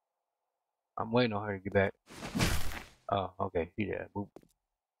 I'm waiting on her to get back. Oh, okay, see that.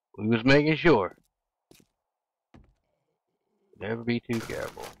 We was making sure. Never be too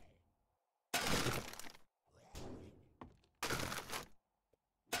careful.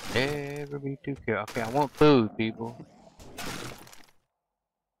 Never be too careful. Okay, I want food, people.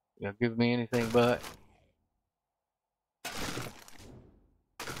 Y'all give me anything but.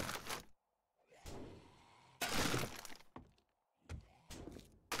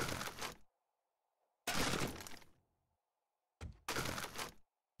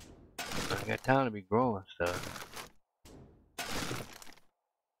 I got time to be growing stuff.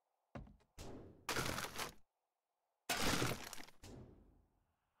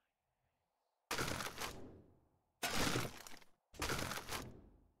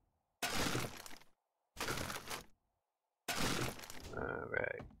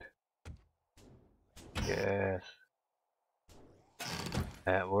 Alright. Yes.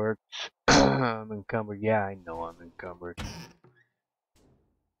 That works. I'm encumbered. Yeah, I know I'm encumbered.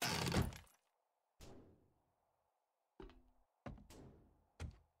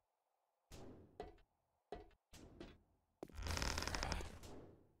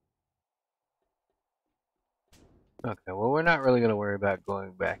 Okay, well, we're not really going to worry about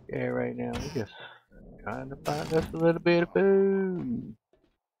going back there right now. We're just trying to find us a little bit of food.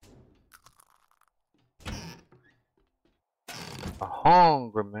 I'm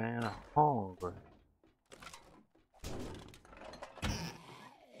hungry, man. I'm hungry.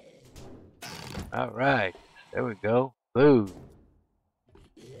 Alright, there we go. Food.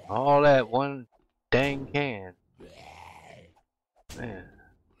 All that one dang can. Man.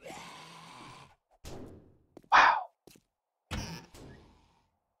 Wow.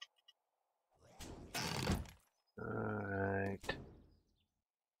 Alright.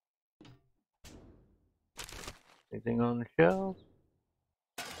 Anything on the shelf?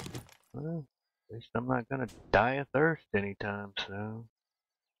 Well, at least I'm not gonna die of thirst anytime soon.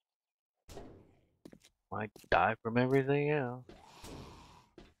 Might die from everything else.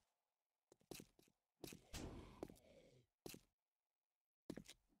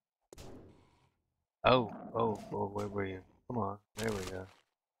 Oh, where were you? Come on, there we go.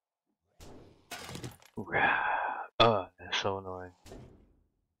 That's so annoying.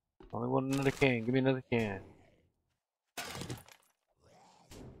 Only want another can. Give me another can.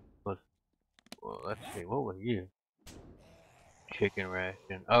 Well, let's see. What was you? Chicken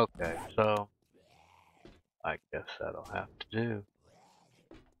ration. Okay, so I guess that'll have to do.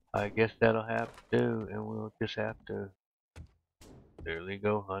 I guess that'll have to do, and we'll just have to literally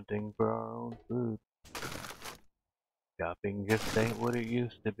go hunting for our own food. Shopping just ain't what it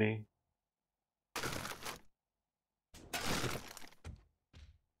used to be.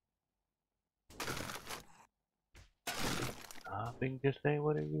 Shopping just ain't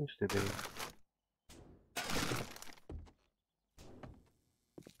what it used to be.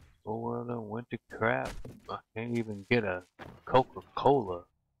 Oh well, done went to crap. I can't even get a Coca-Cola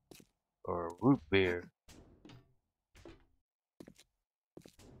or a root beer.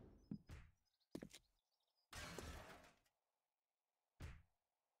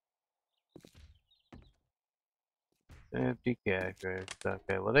 Empty cash register.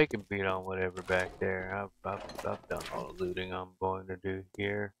 Okay, well they can beat on whatever back there. I've done all the looting I'm going to do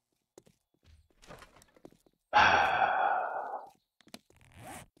here. I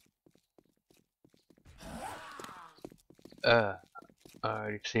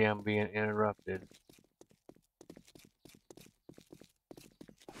already see I'm being interrupted.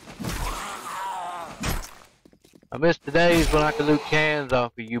 I miss the days when I could loot cans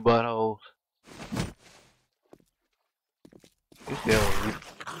off of you buttholes. You still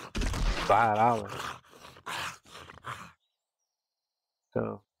 $5.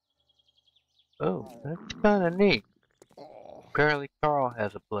 So, oh, that's kind of neat. Apparently Carl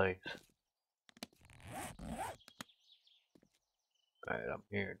has a place. Alright, I'm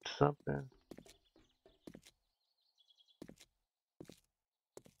hearing something.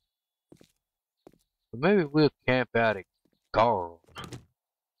 But maybe we'll camp out at Carl's.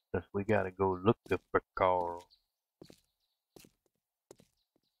 Since we gotta go looking for Carl.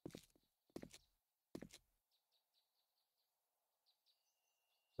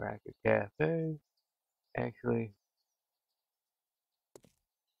 Cracker Cafe. Actually,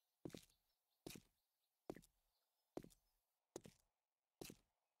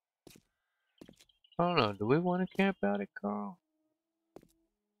 I don't know. Do we want to camp out at Carl?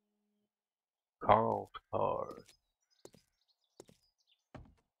 Carl's cars.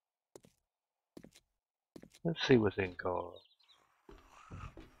 Let's see what's in Carl.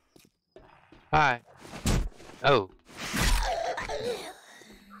 Hi. Oh.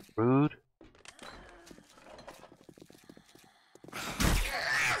 Rude.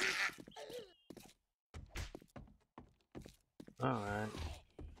 Alright.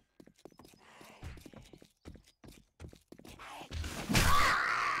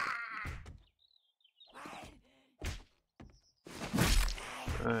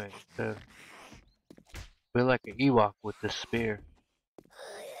 Alright, so feel like an Ewok with the spear.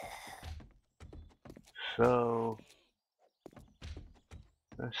 So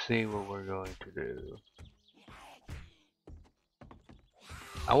let's see what we're going to do.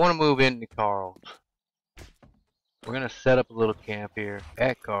 I want to move into Carl's. We're gonna set up a little camp here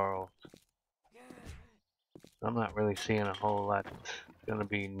at Carl's. I'm not really seeing a whole lot that's gonna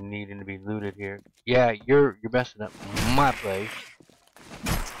be needing to be looted here. Yeah, you're messing up my place.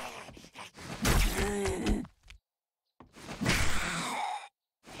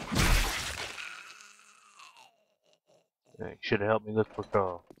 Should have helped me look for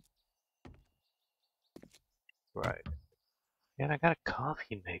Carl. Right. And I got a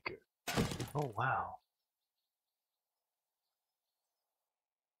coffee maker. Oh wow.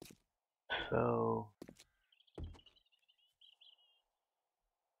 So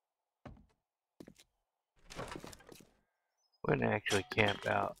we're gonna actually camp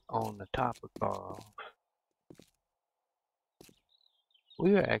out on the top of Carl.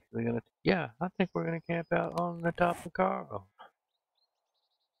 We are actually gonna, yeah, I think we're gonna camp out on the top of Carl.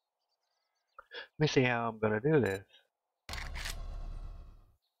 Let me see how I'm gonna do this.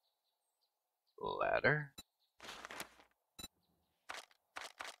 Ladder.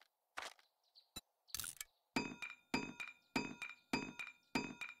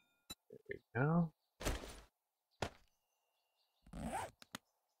 There we go.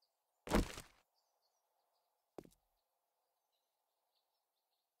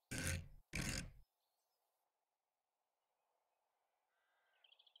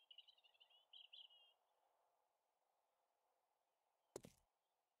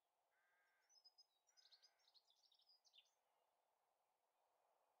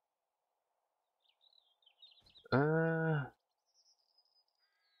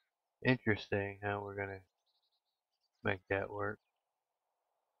 Interesting how we're gonna make that work.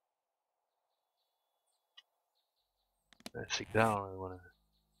 Let's see, 'cause I don't really wanna,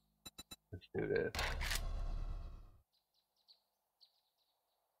 let's do this.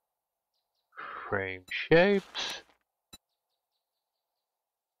 Frame shapes.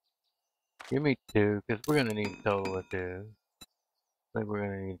 Give me 2, because we're gonna need a total of 2. I think we're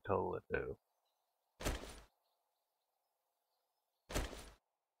gonna need a total of 2.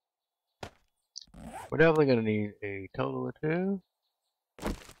 We're definitely gonna need a total of 2.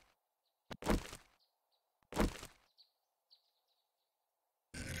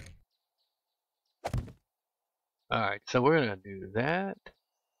 Alright, so we're gonna do that.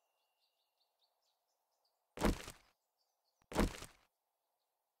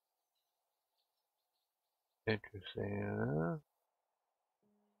 Interesting.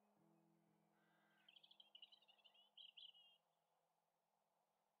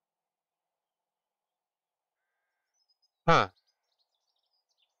 Huh.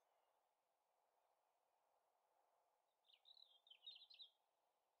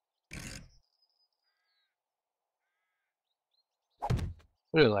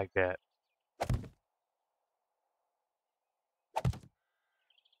 Put it like that.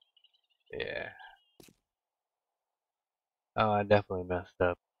 Yeah. Oh, I definitely messed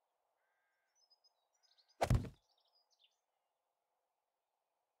up.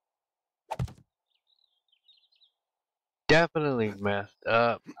 Definitely messed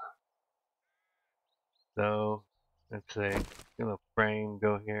up. So, let's see. Gonna frame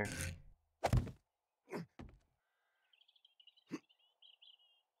go here.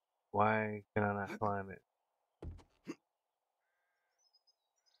 Why can I not climb it?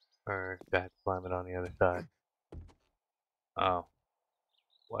 Or do I have to climb it on the other side? Oh,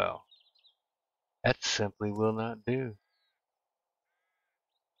 well. That simply will not do.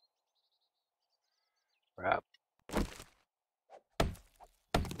 Crap.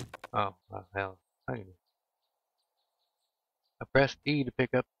 Oh, well, hell. I pressed E to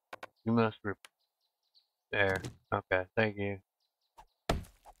pick up. You must there. Okay, thank you.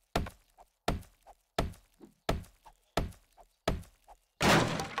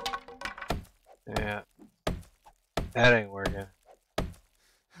 Yeah, that ain't working.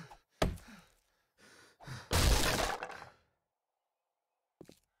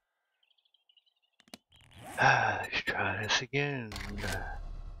 Let's try this again.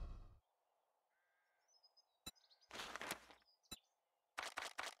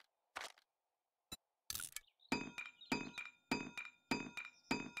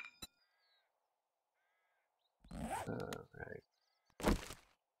 Alright.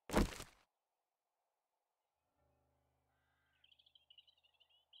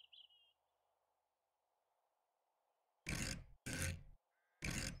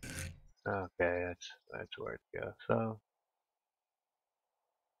 Okay, that's where it goes. So,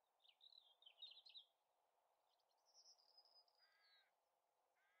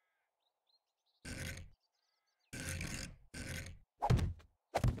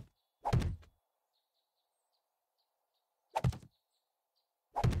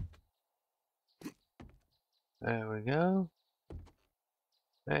 There we go.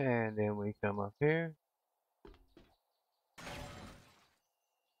 And then we come up here.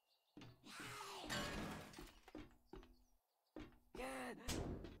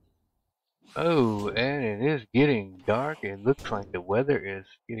 Oh, and it is getting dark. It looks like the weather is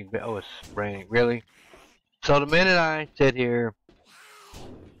getting bad. Oh, it's raining. Really? So the minute I sit here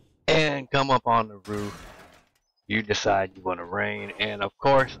and come up on the roof, you decide you want to rain. And of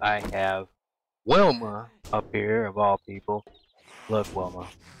course, I have Wilma up here, of all people. Look, Wilma.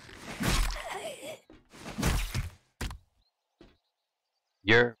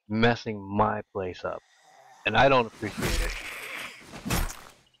 You're messing my place up. And I don't appreciate it.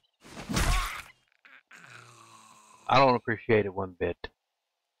 I don't appreciate it one bit.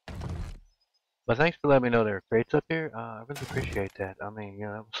 But thanks for letting me know there are crates up here. I really appreciate that. I mean, that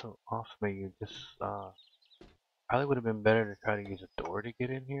was so awesome. You just, probably would have been better to try to use a door to get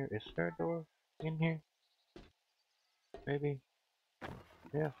in here. Is there a door in here? Maybe?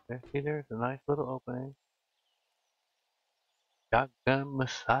 Yeah, see, there's a nice little opening. Shotgun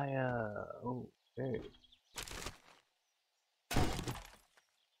Messiah. Okay.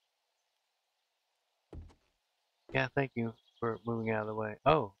 Yeah, thank you for moving out of the way.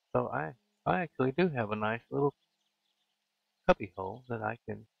 Oh, so I actually do have a nice little cubby hole that I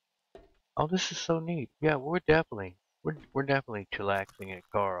can. Oh, this is so neat. Yeah, we're definitely chillaxing at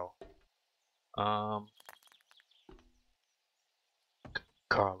Carl.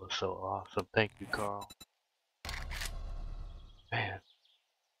 Carl is so awesome. Thank you, Carl. Man.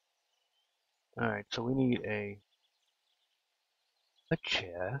 All right, so we need a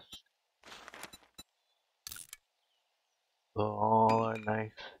chest. Put all our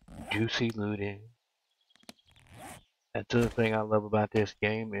nice juicy loot in. That's the other thing I love about this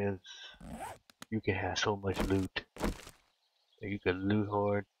game is you can have so much loot. You can loot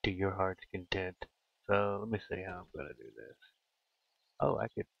hoard to your heart's content. So let me see how I'm gonna do this. Oh, I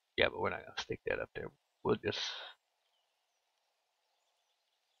could, yeah, but we're not gonna stick that up there. We'll just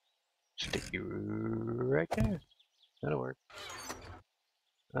stick you right there. That'll work.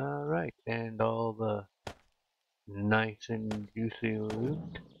 Alright, and all the nice and juicy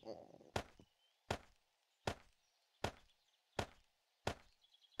loot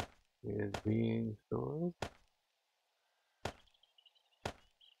is being stored.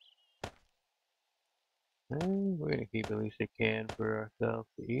 And we're gonna keep at least a can for ourselves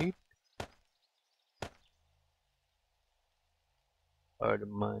to eat. Art of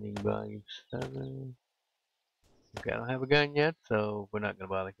Mining Volume 7. Okay, I don't have a gun yet, so we're not gonna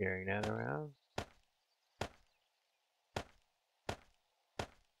bother carrying that around.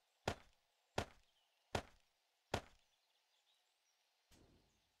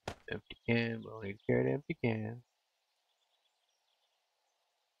 Empty can, we'll need to carry the empty can.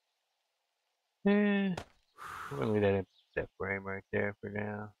 We're gonna leave that frame right there for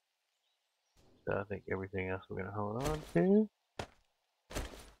now. So I think everything else we're gonna hold on to.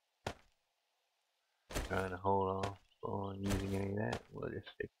 Trying to hold off on using any of that. We'll just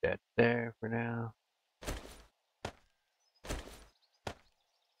stick that there for now.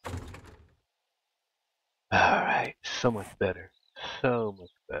 Alright, so much better. So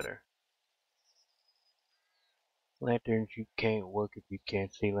much better. Lanterns, you can't work if you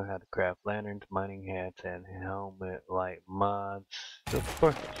can't see. Learn how to craft lanterns, mining hats, and helmet light mods. Of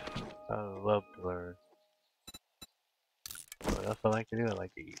course, I love to learn. What else I like to do? I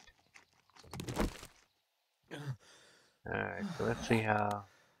like to eat. Alright, so let's see how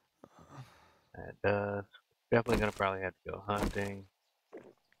that does. Definitely gonna probably have to go hunting.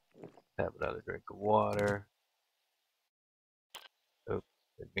 Have another drink of water. Oops,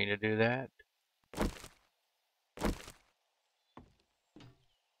 didn't mean to do that.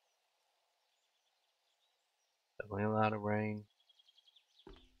 Definitely a lot of rain.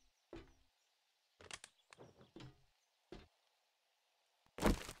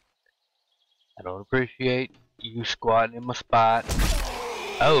 I don't appreciate you squatting in my spot.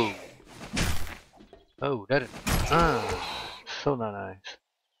 Oh! Oh, that is... so not nice.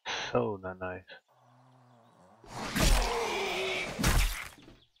 So not nice.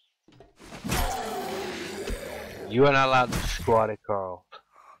 You are not allowed to squat at Carl.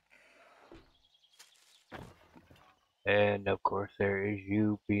 And of course there is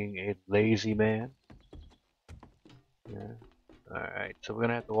you being a lazy man. Yeah. Alright, so we're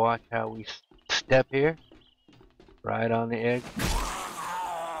gonna have to watch how we step here. Right on the edge.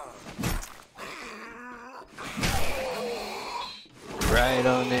 Right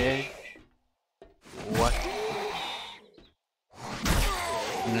on the edge. What?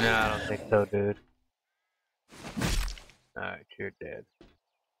 No, I don't think so, dude. Alright, you're dead.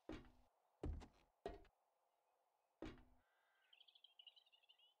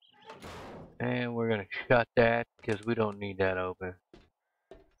 And we're going to shut that because we don't need that open.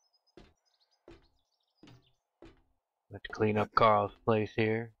 Let's clean up Carl's place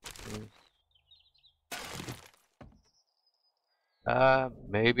here.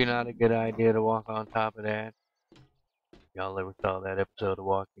 Maybe not a good idea to walk on top of that. Y'all ever saw that episode of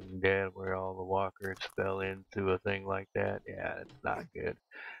Walking Dead where all the walkers fell into a thing like that? Yeah, it's not good.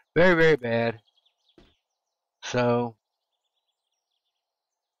 Very, very bad. So,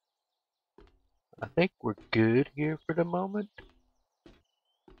 I think we're good here for the moment.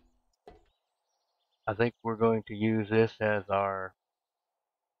 I think we're going to use this as our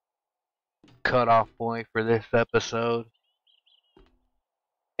cutoff point for this episode.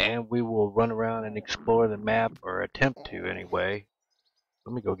 And we will run around and explore the map, or attempt to anyway.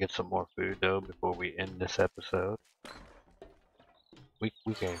 Let me go get some more food though before we end this episode. We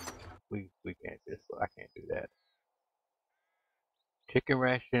can't just I can't do that. Chicken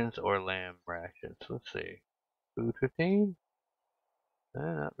rations or lamb rations? Let's see. Food 15?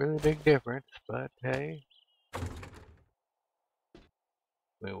 Not really a big difference, but hey,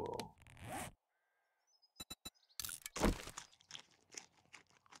 we will.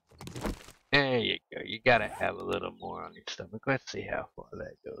 There you go. You gotta have a little more on your stomach. Let's see how far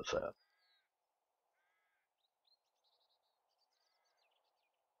that goes up.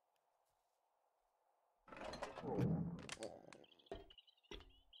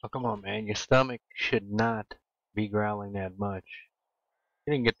 Oh, come on, man. Your stomach should not be growling that much.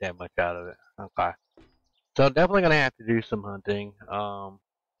 You didn't get that much out of it. Okay. So definitely gonna have to do some hunting.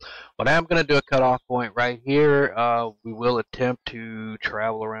 But I'm gonna do a cutoff point right here. We will attempt to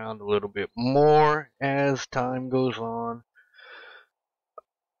travel around a little bit more as time goes on.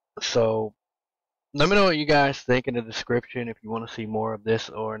 So let me know what you guys think in the description if you want to see more of this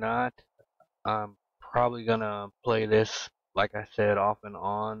or not. I'm probably gonna play this, like I said, off and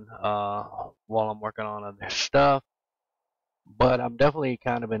on while I'm working on other stuff. But I'm definitely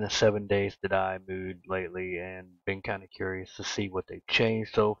kind of in a 7 days to die mood lately and been kind of curious to see what they've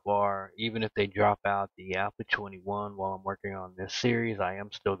changed so far. Even if they drop out the Alpha 21 while I'm working on this series, I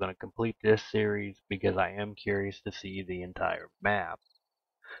am still going to complete this series because I am curious to see the entire map.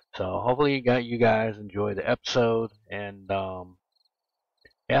 So hopefully you guys enjoy the episode, and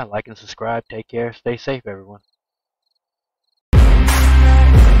yeah, like and subscribe. Take care. Stay safe, everyone.